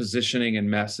 resonant positioning and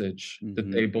message that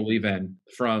they Mhm. believe in,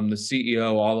 from the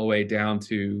CEO all the way down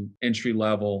to entry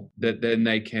level, that then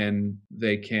they can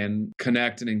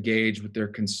connect and engage with their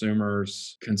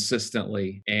consumers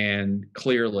consistently and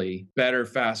clearly, better,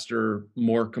 faster,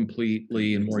 more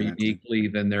completely, and more Exactly. uniquely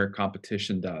than their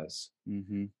competition does.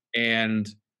 Mhm.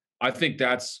 And I think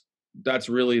that's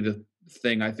really the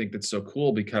thing I think that's so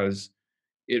cool, because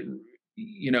it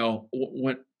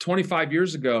when 25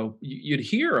 years ago, you'd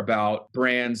hear about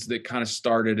brands that kind of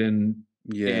started in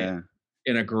Yeah.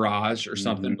 in a garage or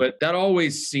something, Mhm. but that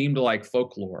always seemed like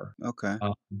folklore. Okay.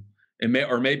 Um,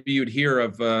 or maybe you'd hear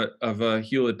of a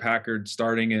Hewlett Packard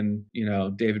starting in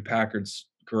David Packard's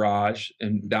garage,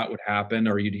 and Mhm. that would happen,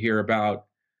 or you'd hear about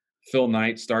Phil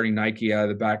Knight starting Nike out of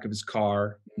the back of his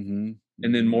car, Mhm.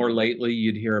 and then Mhm. more lately,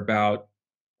 you'd hear about,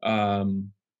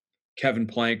 um, Kevin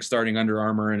Plank starting Under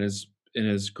Armour in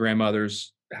his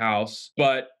grandmother's house,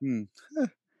 but Hmm.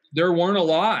 there weren't a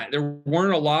lot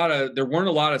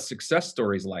of success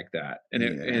stories like that, and,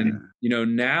 Yeah. you know,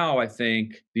 now I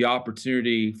think the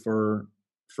opportunity for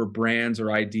brands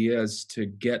or ideas to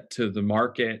get to the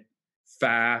market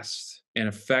fast and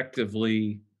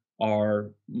effectively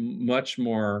are much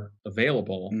more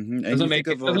available. Mhm, and you think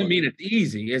It of doesn't all. mean it's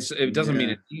easy, it doesn't mean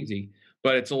Yeah. it's easy,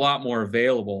 but it's a lot more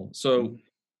available, so Mhm.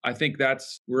 I think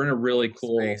we're in a really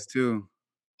Space cool too.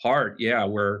 part, yeah,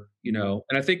 where, you Mhm. know,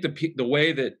 and I think the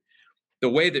way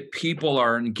that people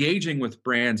are engaging with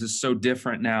brands is so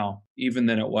different now, even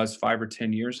than it was 5 or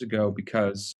 10 years ago,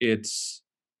 because it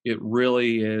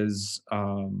really is,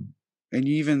 And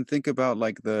you even think about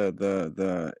like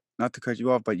the not to cut you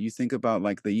off, but you think about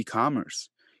like the e-commerce.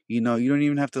 You know, you don't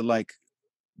even have to like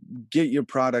get your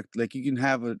product, like you can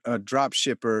have a drop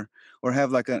shipper or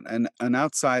have like an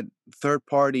outside third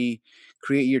party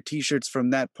create your t-shirts from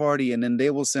that party and then they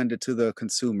will send it to the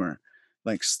consumer.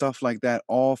 Like stuff like that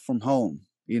all from home.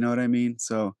 You know what I mean?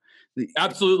 So the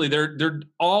absolutely, there are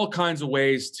all kinds of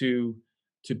ways to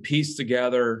piece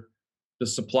together the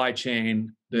supply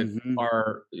chain that mhm.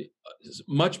 are,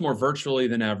 much more virtually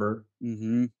than ever,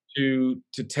 Mhm. to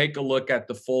take a look at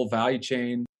the full value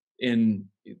chain in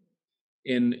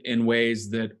in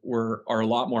ways that are a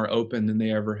lot more open than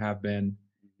they ever have been.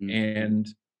 Mhm. And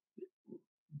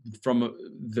from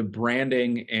the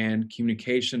branding and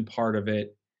communication part of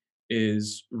it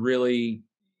is really,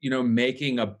 you know,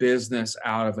 making a business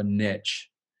out of a niche.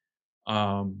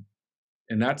 Um,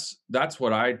 and that's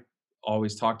what I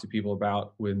always talk to people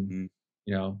about when, Mhm.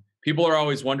 you know, people are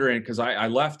always wondering because I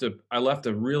left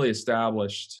a really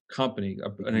established company,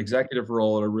 an Mhm. executive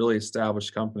role at a really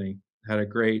established company. Had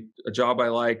a job I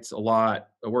liked a lot.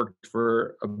 I worked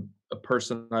for a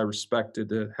person I respected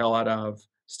the hell out of,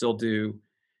 still do,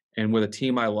 and with a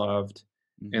team I loved,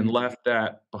 and Mhm. left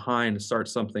that behind to start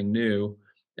something new.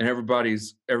 And everybody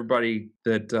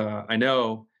that I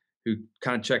know who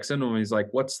kind of checks in with me is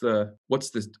like, what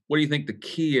do you think the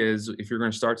key is if you're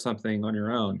going to start something on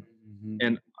your own? Mhm.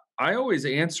 And I always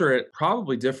answer it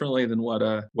probably differently than what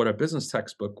a business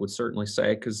textbook would certainly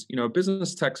say, because you know a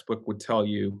business textbook would tell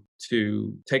you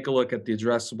to take a look at the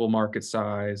addressable market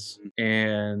size Mhm.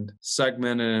 and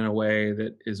segment it in a way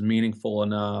that is meaningful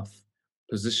enough.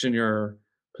 Position your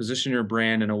position your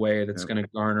brand in a way that's Yep. going to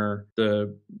garner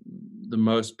the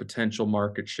most potential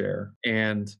market share.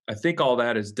 And I think all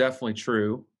that is definitely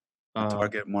true. The I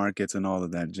target markets and all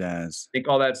of that jazz. think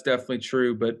all that's definitely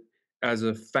true. But as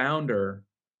a founder,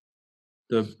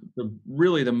 the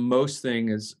really the most thing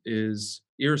is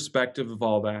irrespective of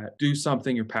all that, do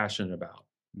something you're passionate about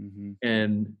Mhm.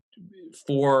 and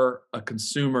for a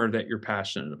consumer that you're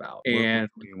passionate about. Work with And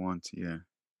who you want to, yeah.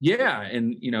 yeah,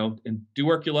 and you know, and do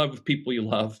work you love with people you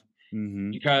love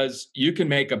Mhm. because you can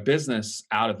make a business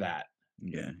out of that.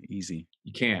 Yeah, easy.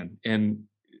 You can. And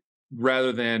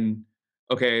rather than,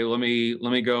 okay, let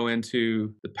me go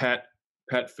into the pet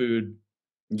food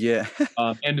Yeah.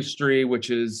 industry, which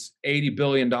is $80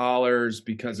 billion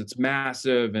because it's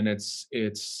massive and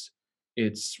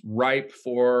it's ripe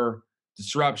for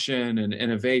disruption and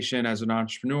innovation as an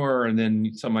entrepreneur. And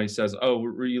then somebody says, "Oh,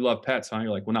 you love pets, huh?"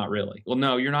 You're like, "Well, not really." Well,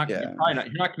 no, you're not. You're Yeah. probably not.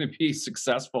 You're not going to be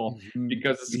successful Mhm.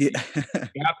 because Yeah.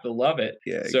 you have to love it.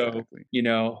 Yeah, So exactly. you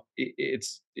know,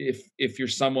 it's if you're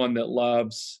someone that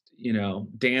loves, you know,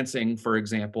 dancing, for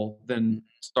example, then Mhm.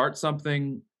 start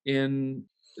something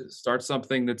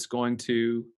that's going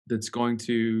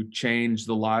to change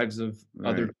the lives of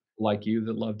other Right. people like you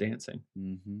that love dancing,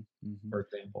 Mhm. Mhm. for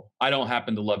example. I don't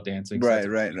happen to love dancing, so Right, that's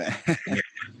right, right.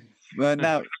 But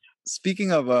now,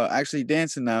 speaking of, actually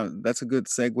dancing now, that's a good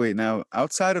segue. Now,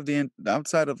 outside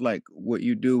of, like, what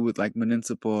you do with, like,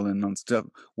 municipal and on stuff,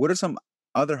 what are some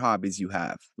other hobbies you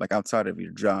have, like, outside of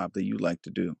your job that you like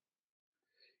to do?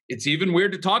 it's even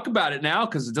weird to talk about it now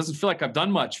because it doesn't feel like I've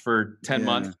done much for 10 Yeah.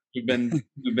 months. We've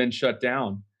been shut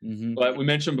down. Mhm. But we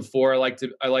mentioned before, I like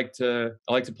to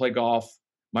play golf.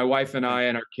 My wife and I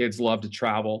and our kids love to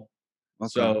travel. Okay.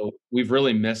 So we've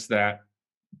really missed that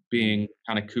Mhm. being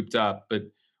kind of cooped up. But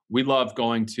we love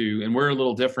going to, and we're a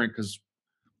little different because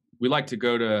we like to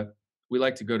go to we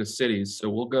like to go to cities. So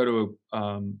we'll go to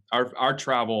our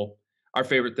travel. Our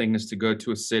favorite thing is to go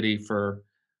to a city for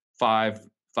five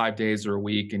 5 days or a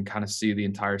week and kind of see the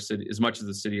entire city, as much of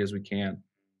the city as we can.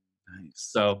 Nice.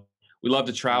 So we love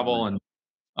to travel, Traveling.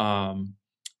 and um,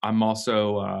 I'm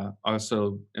also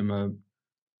also am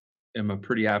a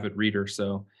pretty avid reader.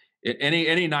 So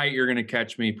any night you're going to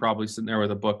catch me probably sitting there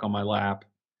with a book on my lap,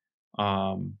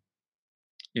 um,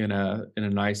 in a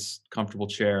nice, comfortable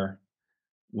chair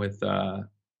with,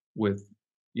 with,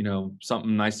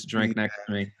 something nice to Yeah. drink next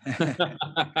to me.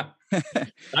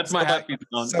 That's So my ha happy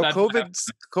zone. so That's my happy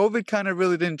COVID kinda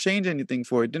really didn't change anything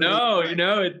for you, it didn't really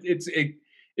No,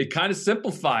 it kinda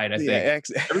simplified, I yeah, think.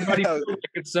 Everybody oh, feels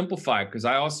like it's simplified because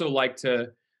I also like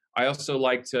to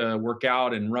work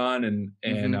out and run and,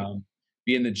 mhm,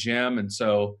 be in the gym, and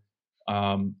so,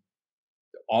 um,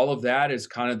 all of that is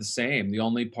kind of the same. The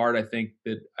only part I think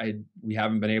that we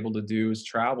haven't been able to do is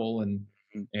travel,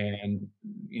 mm, and,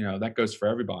 that goes for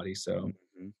everybody, so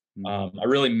mhm, mhm. I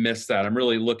really miss that. I'm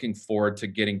really looking forward to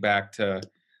getting back to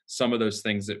some of those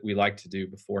things that we like to do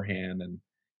beforehand, and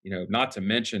not to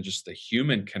mention just the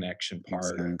human connection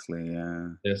part of Exactly,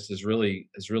 yeah. this has really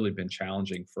been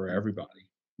challenging for Mm, everybody.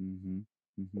 mhm,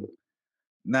 mhm.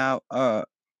 Now,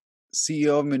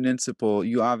 CEO of Municipal,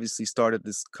 you obviously started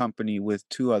this company with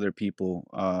 2 other people,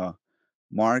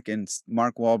 Mark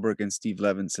Wahlberg and Steve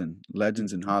Levinson,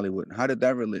 legends in Hollywood. How did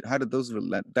that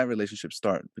relationship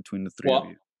start between the 3 of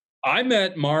Well, you? I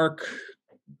met Mark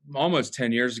almost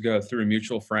 10 years ago through a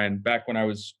mutual friend back when I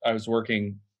was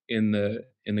working in the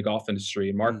golf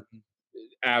industry. Mark, Mhm,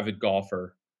 avid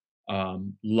golfer,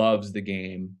 loves the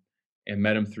game, and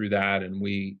met him through that, and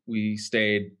we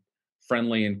stayed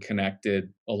friendly and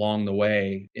connected along the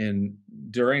way. And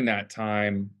during that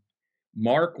time,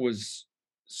 Mark was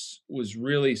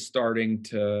really starting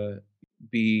to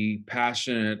be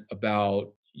passionate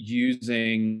about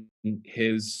using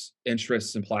his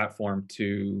interests and platform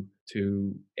to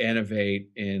innovate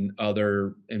in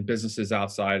businesses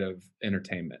outside of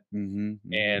entertainment. mhm,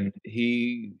 mhm, And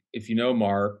if you know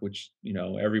Mark, which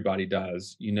everybody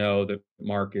does, that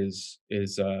Mark is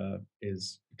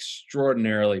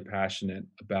extraordinarily passionate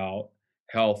about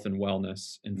health and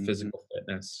wellness and mhm, physical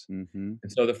fitness. mhm.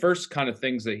 And so the first kind of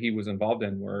things that he was involved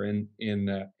in were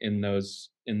in those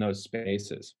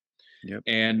spaces. Yep.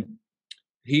 And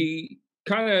he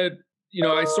kind of,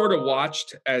 I sort of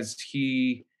watched as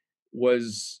he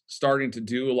was starting to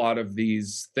do a lot of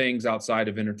these things outside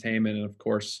of entertainment, and of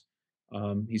course,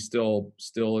 he still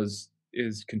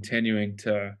is continuing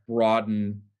to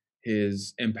broaden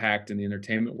his impact in the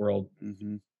entertainment world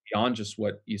Mhm. beyond just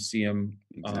what you see him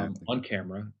Exactly. on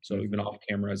camera. So even Mhm. off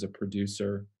camera as a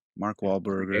producer Mark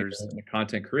and creator Wahlburgers. and a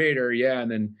content creator, yeah,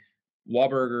 and then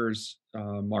Wahlburgers,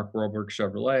 Mark Wahlberg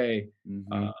Chevrolet,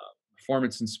 uh, Mhm.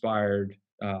 performance inspired,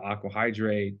 Aqua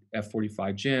Hydrate,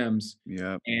 F45 gyms,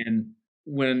 Yep. and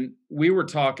when we were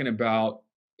talking about,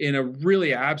 in a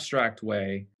really abstract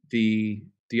way, the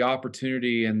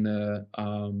opportunity and the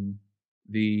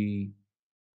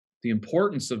the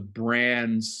importance of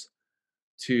brands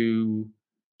to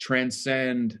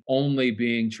transcend only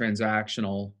being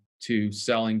transactional to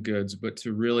selling goods, but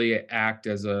to really act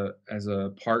as a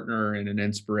partner and an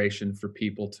inspiration for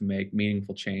people to make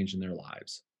meaningful change in their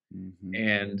lives. Mhm.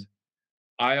 And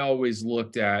I always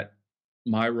looked at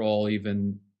my role,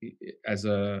 even as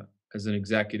an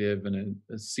executive and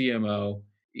a CMO,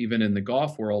 even in the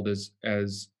golf world,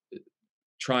 as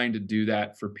trying to do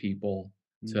that for people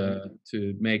Mhm.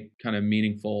 to make kind of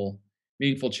meaningful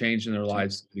change in their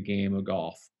lives through the game of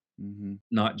golf, Mhm.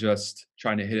 not just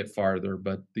trying to hit it farther,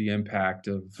 but the impact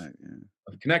of Right, yeah.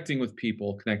 connecting with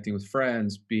people, connecting with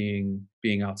friends, being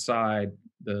outside,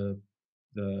 the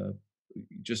the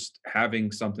just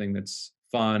having something that's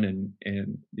fun,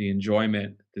 and the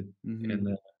enjoyment Mhm. and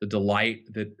the delight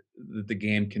that the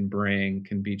game can bring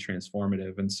can be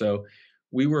transformative. And so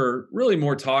we were really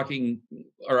more talking,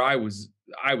 or I was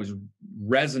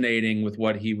resonating with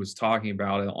what he was talking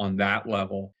about on that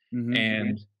level. Mhm.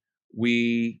 And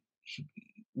we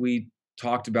we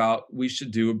talked about we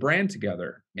should do a brand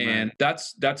together. Right. And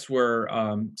that's where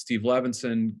Steve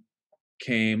Levinson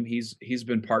came. He's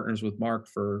been partners with Mark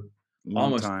for Long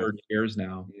almost time. 30 years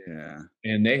now, Yeah.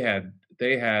 and they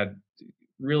had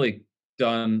really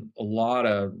done a lot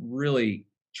of really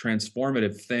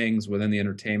transformative things within the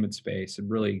entertainment space and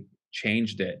really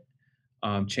changed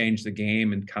the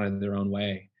game in kind of their own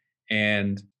way.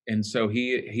 And so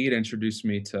he had introduced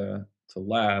me to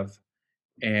Lev,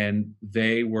 and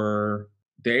they were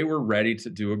ready to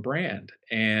do a brand.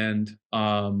 And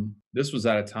this was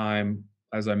at a time,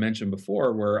 as I mentioned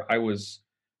before, where I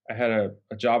had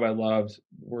a job I loved,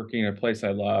 working at a place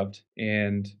I loved,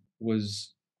 and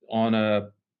was on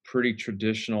a pretty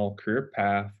traditional career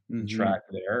path and Mhm. track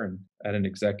there and at an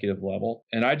executive level.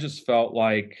 And I just felt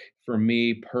like, for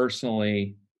me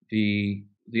personally, the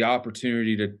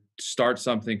opportunity to start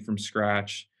something from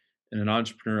scratch in an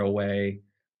entrepreneurial way,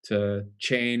 to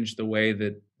change the way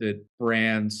that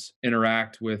brands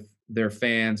interact their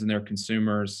fans and their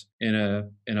consumers in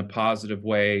a positive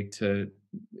way to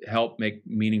help make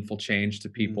meaningful change to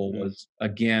people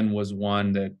Mhm. was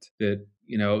one that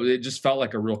it just felt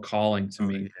like a real calling to Oh,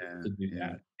 me yeah, to do yeah.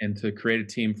 that and to create a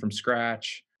team from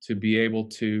scratch, to be able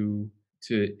to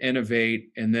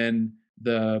innovate. And then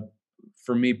the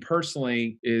for me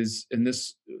personally is, and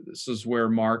this is where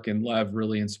Mark and Lev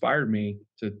really inspired me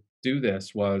to do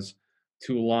this, was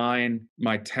to align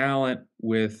my talent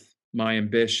with my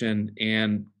ambition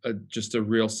and just a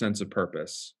real sense of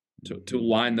purpose, to Mhm.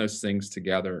 align those things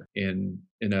together in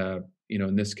a,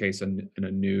 in this case, in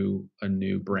a new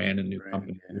brand, a new Brand,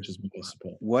 company, yeah. which is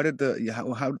Municipal. What did the yeah,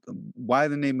 how why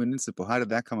the name municipal? How did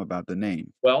that come about, the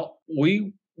name? Well,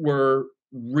 we were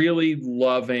really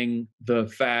loving the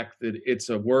fact that it's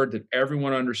a word that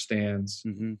everyone understands.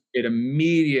 Mhm. It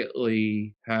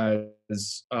immediately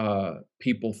has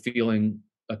people feeling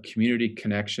a community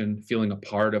connection, feeling a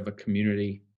part of a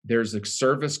community. There's a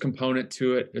service component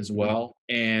to it as Mhm. well.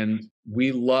 And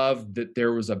we loved that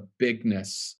there was a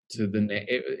bigness to the Mhm. name.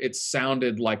 It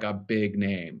sounded like a big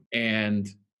name. And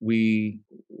we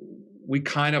we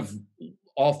kind of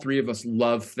all three of us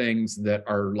love things that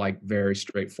are like very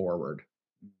straightforward.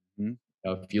 Mhm.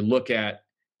 If you look at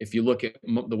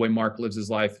the way Mark lives his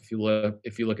life, if you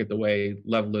look at the way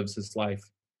Lev lives his life,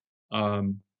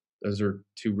 um, those are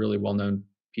two really well known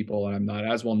people, and I'm not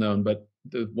as well known. But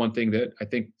the one thing that I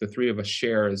think the three of us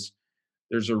share is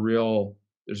there's a real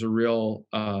there's a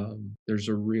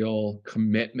real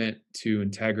commitment to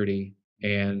integrity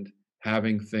and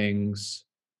having things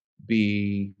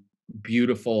be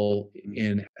beautiful Mhm.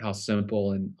 in how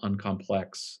simple and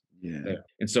uncomplex they Yeah, are.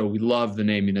 And so we love the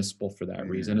name Municipal for that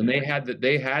reason. yeah. And they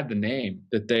had the name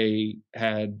that they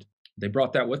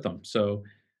brought that with them. So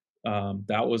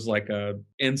that was like a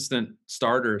instant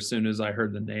starter as soon as I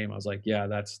heard the name. I was like, yeah,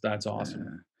 that's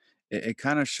awesome. Yeah. It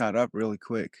kinda shot up really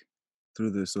quick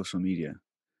through the social media.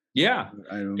 Yeah.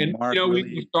 I And Mark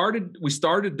really we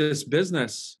started this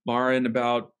business, Mara, in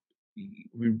about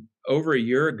we over a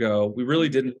year ago. We really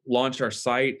didn't launch our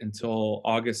site until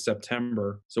August,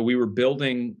 September. So we were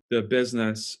building the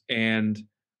business, and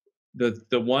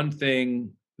the one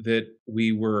thing that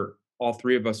we were all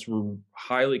three of us were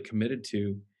highly committed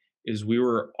to is we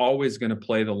were always going to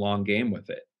play the long game with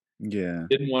it. yeah,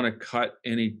 Didn't wanna cut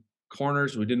any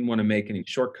corners, we didn't wanna make any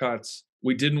shortcuts.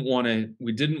 We didn't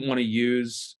wanna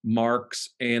use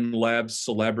Mark's and Lev's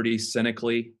celebrity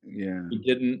cynically. yeah.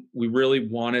 We really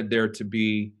wanted there to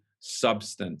be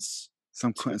substance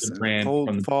Some to the some brand cold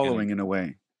from the beginning. following in a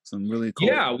way. Some really cold,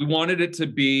 Yeah, we wanted it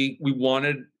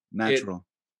natural.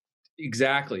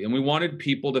 exactly, and we wanted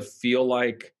people to feel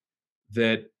like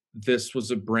that this was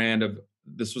a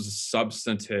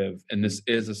substantive, and Mm, this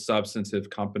is a substantive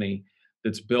company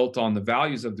that's built on the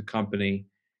values of the company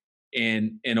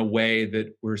in a way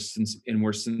that we're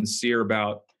sincere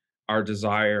about our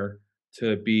desire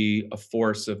to be a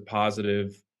force of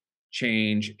positive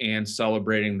change and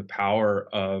celebrating the power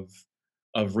of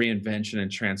reinvention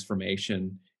and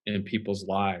transformation in people's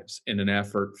lives in an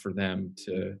effort for them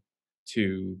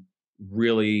to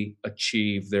really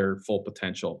achieve their full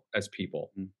potential as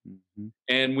people. mhm, mhm.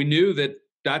 And we knew that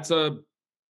that's a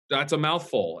that's a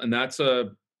mouthful, and that's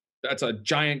a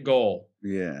giant goal.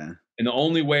 Yeah. And the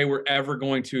only way we're ever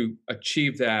going to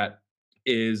achieve that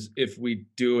is if we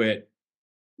do it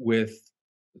with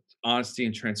honesty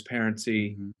and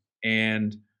transparency Mhm.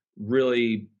 and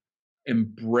really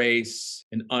embrace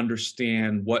and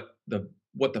understand what the value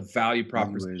Value is.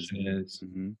 proposition is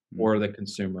Mhm, for mhm, the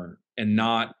consumer, and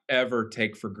not ever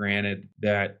take for granted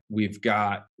that we've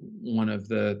got one of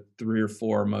the 3 or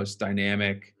 4 most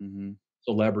dynamic mhm.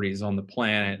 celebrities on the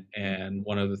planet and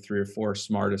one of the 3 or 4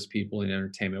 smartest people in the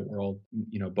entertainment world.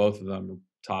 Both of them are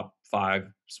top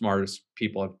 5 smartest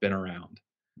people I've been around.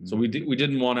 So Mm, we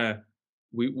didn't wanna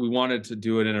we wanted to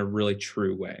do it in a really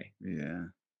true way. yeah.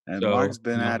 And So, Mark's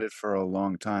been at it for a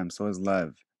long time, so has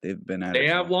Lev. They've been at they it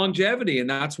for have longevity, and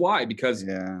that's why, because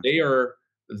yeah,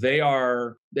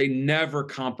 they never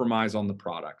compromise on the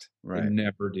product. They right.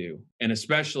 never do. And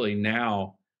especially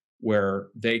now where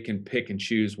they can pick and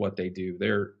choose what they do.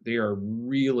 They are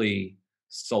really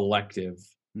selective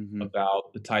Mhm.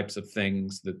 about the types of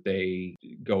things that they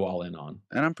go all in on.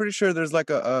 And I'm pretty sure there's like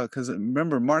a because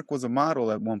remember Mark was a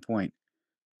model at one point,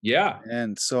 Yeah.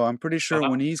 and so I'm pretty sure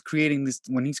Uh-huh. when he's creating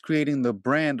the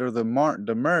brand or the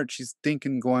merch, he's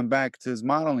thinking going back to his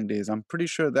modeling days. I'm pretty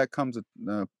sure that comes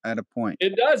at a point.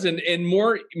 It does, and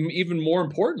even more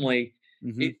importantly,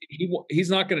 Mhm. he's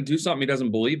not gonna do something he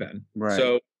doesn't believe in. Right,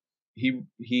 So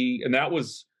and that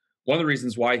was one of the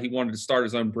reasons why he wanted to start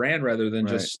his own brand rather than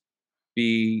right. just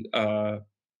be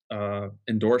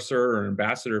endorser or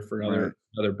ambassador for Right.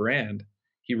 another brand.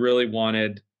 He really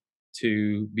wanted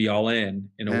to be all in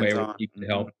a way Hands where on. Mhm.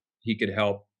 he could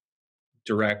help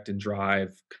direct and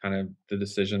drive kind of the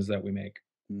decisions that we make.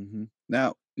 Mhm.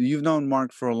 Now, you've known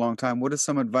Mark for a long time. What is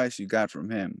some advice you got from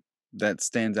him that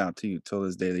stands out to you till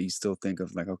this day that you still think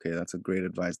of like, okay, that's a great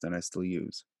advice that I still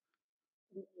use?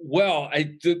 Well,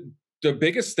 the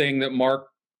biggest thing that Mark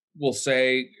will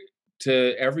say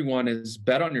to everyone is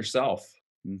bet on yourself.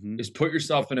 Mhm. Is put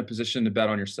yourself in a position to bet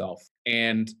on yourself,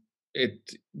 and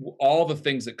it all the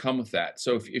things that come with that.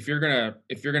 So if you're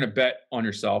gonna bet on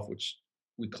yourself, which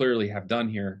we clearly have done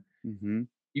here, Mhm.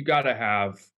 you gotta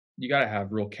have you gotta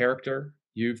have real character.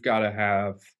 You've gotta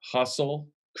have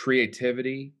hustle,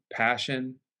 creativity,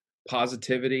 passion,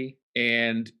 positivity,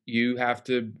 and you have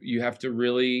to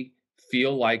really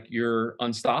feel like you're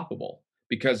unstoppable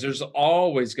because there's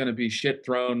always going to be shit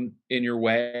thrown in your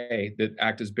way that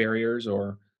act as barriers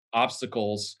or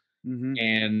obstacles. Mhm.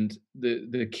 And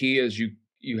the key is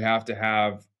you have to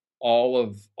have all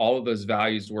of those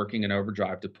values working in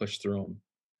overdrive to push through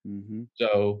them. Mhm.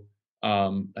 So, I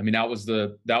mean, that was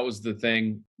the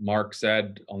thing Mark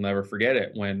said. I'll never forget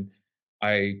it when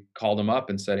I called him up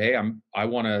and said, "Hey, I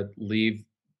want to leave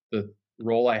the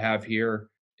role I have here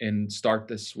and start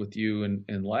this with you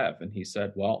and Lev." And he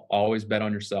said, "Well, always bet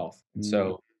on yourself." And Mm.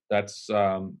 so that's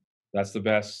the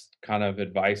best kind of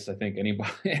advice I think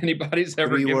anybody anybody's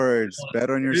ever 3 given. words, bet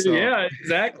on yourself. Yeah,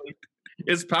 exactly.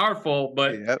 It's powerful,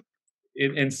 but Yep.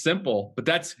 and simple, but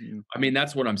that's Mm. I mean,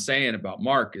 that's what I'm saying about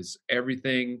Mark is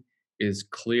everything is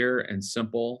clear and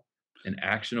simple and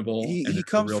actionable, and He there's a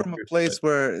comes real from a truth to it. place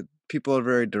where people are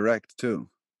very direct too,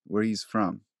 where he's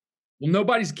from. Well,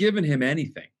 nobody's given him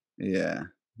anything. Yeah.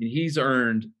 He's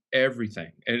earned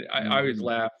everything, and I always Mhm.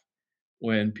 laugh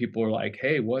when people are like,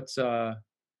 "Hey, what's,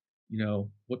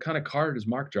 what kind of car does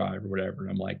Mark drive?" or whatever, and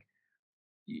I'm like,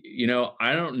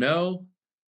 I don't know."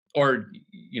 Or,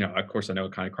 of course, I know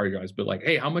what kind of car he drives, but like,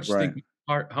 "Hey, Right. how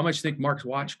much think Mark's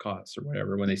watch costs?" or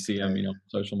whatever when they see him, Okay.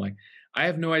 social. I'm like, "I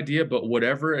have no idea, but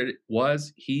whatever it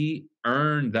was, he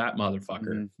earned that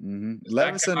motherfucker." Mhm, mhm. 'Cause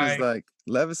Levison's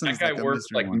that guy like a works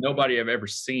mystery like one. nobody I've ever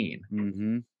seen.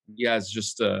 Mhm. He has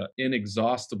just a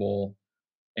inexhaustible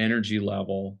energy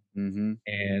level Mhm.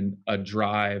 and a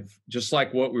drive, just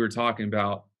like what we were talking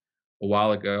about a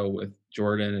while ago with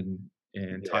Jordan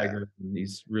and Yeah. Tiger and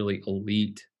these really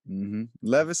elite. Mhm.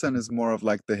 Levison is more of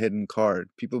like the hidden card.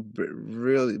 People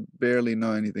really barely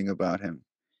know anything about him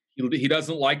He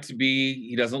doesn't out like to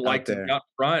be there. out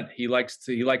front. He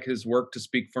like his work to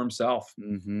speak for himself,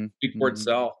 Mhm. speak for Mhm.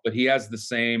 itself, but he's the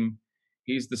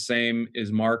same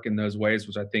as Mark in those ways,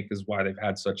 which I think is why they've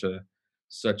had such a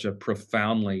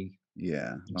profoundly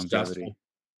Yeah, successful longevity.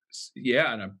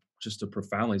 yeah, and just a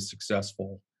profoundly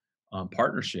successful,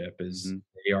 partnership is Mhm.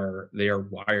 they are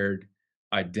wired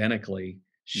identically,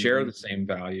 share Mhm. the same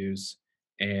values,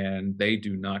 and they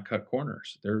do not cut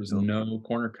corners. There's Nope. no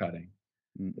corner cutting.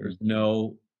 There's Mm-mm.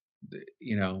 no,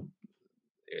 you know,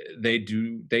 they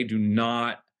do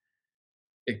not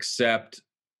accept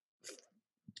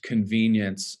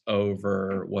convenience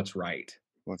over what's right.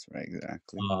 What's right,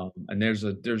 exactly. And there's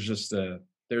just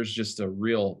a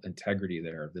real integrity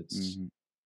there that's Mhm.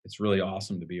 it's really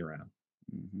awesome to be around.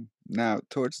 Mhm. Now,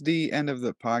 towards the end of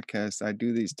the podcast, I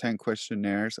do these 10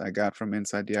 questionnaires I got from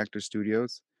inside the Actor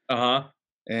Studios. Uh-huh.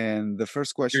 And the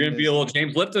first You're question gonna be a is, little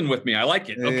James Lipton with me. I like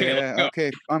it. Okay, let's yeah, go.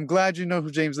 okay. I'm glad you know who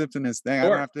James Lipton is. Dang, I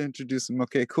don't Sure. have to introduce him.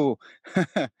 Okay, cool.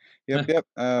 Yep, yep.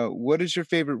 What is your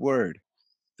favorite word?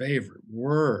 Favorite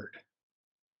word.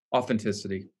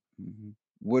 Authenticity. Mhm.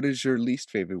 What is your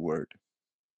least favorite word?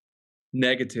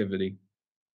 Negativity.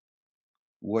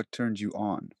 What turns you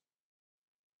on?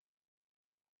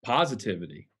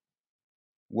 Positivity.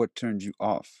 What turns you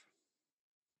off?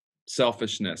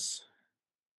 Selfishness.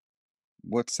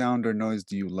 What sound or noise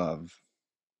do you love?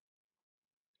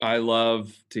 I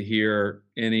love to hear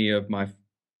any of my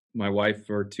wife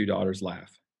or 2 daughters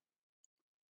laugh.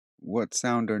 What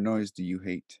sound or noise do you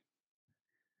hate?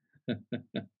 I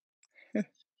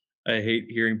hate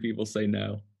hearing people say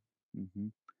no.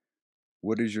 Mhm.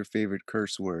 What is your favorite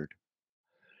curse word?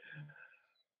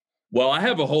 Well, I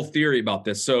have a whole theory about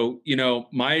this. So,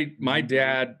 my Mhm.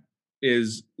 dad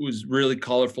is was really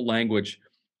colorful language,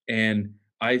 and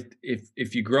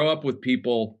if you grow up with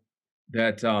people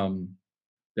that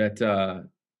that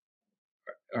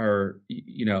are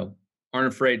aren't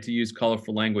afraid to use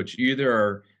colorful language, you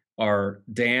either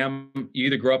you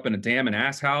either grow up in a damn and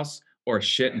ass house or a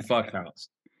shit and fuck house.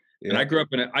 And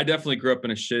Yep. I definitely grew up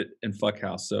in a shit and fuck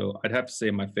house. So I'd have to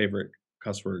say my favorite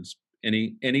cuss words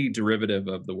any derivative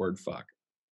of the word fuck.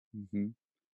 Mhm.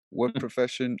 What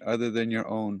profession other than your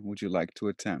own would you like to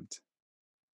attempt?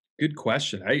 Good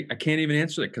question. I can't even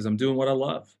answer that because I'm doing what I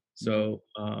love. Mhm. So,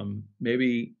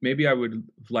 maybe I would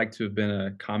like to have been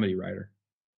a comedy writer.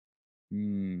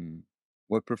 Hmm.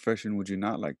 What profession would you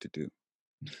not like to do?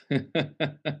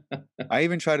 I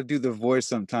even try to do the voice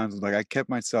sometimes, like, I kept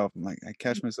myself I'm like, I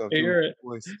catch myself I doing hear it. the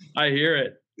voice. I hear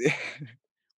it.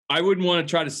 I wouldn't wanna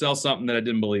try to sell something that I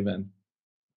didn't believe in.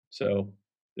 So,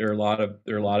 there are a lot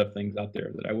of things out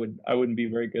there that I wouldn't be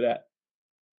very good at.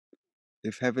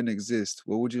 If heaven exists,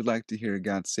 what would you like to hear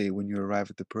God say when you arrive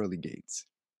at the pearly gates?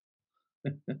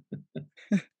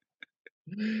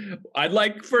 I'd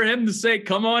like for him to say,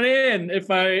 "Come on in." If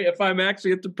I'm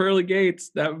actually at the pearly gates,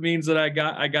 that means that I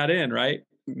got in, right?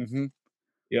 Mhm.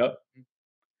 Yep.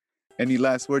 Any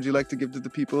last words you'd like to give to the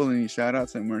people? Any shout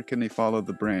outs, and where can they follow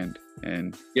the brand?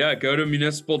 And Yeah, go to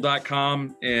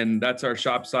municipal.com, and that's our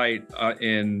shop site,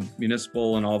 in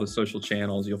Municipal and all the social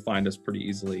channels. You'll find us pretty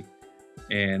easily.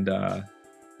 And,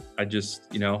 I just,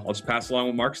 I'll just pass along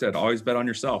what Mark said, always bet on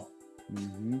yourself.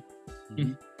 mhm,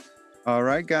 mhm. All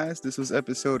right, guys, this was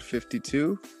episode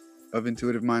 52 of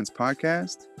Intuitive Minds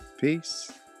podcast.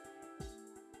 Peace.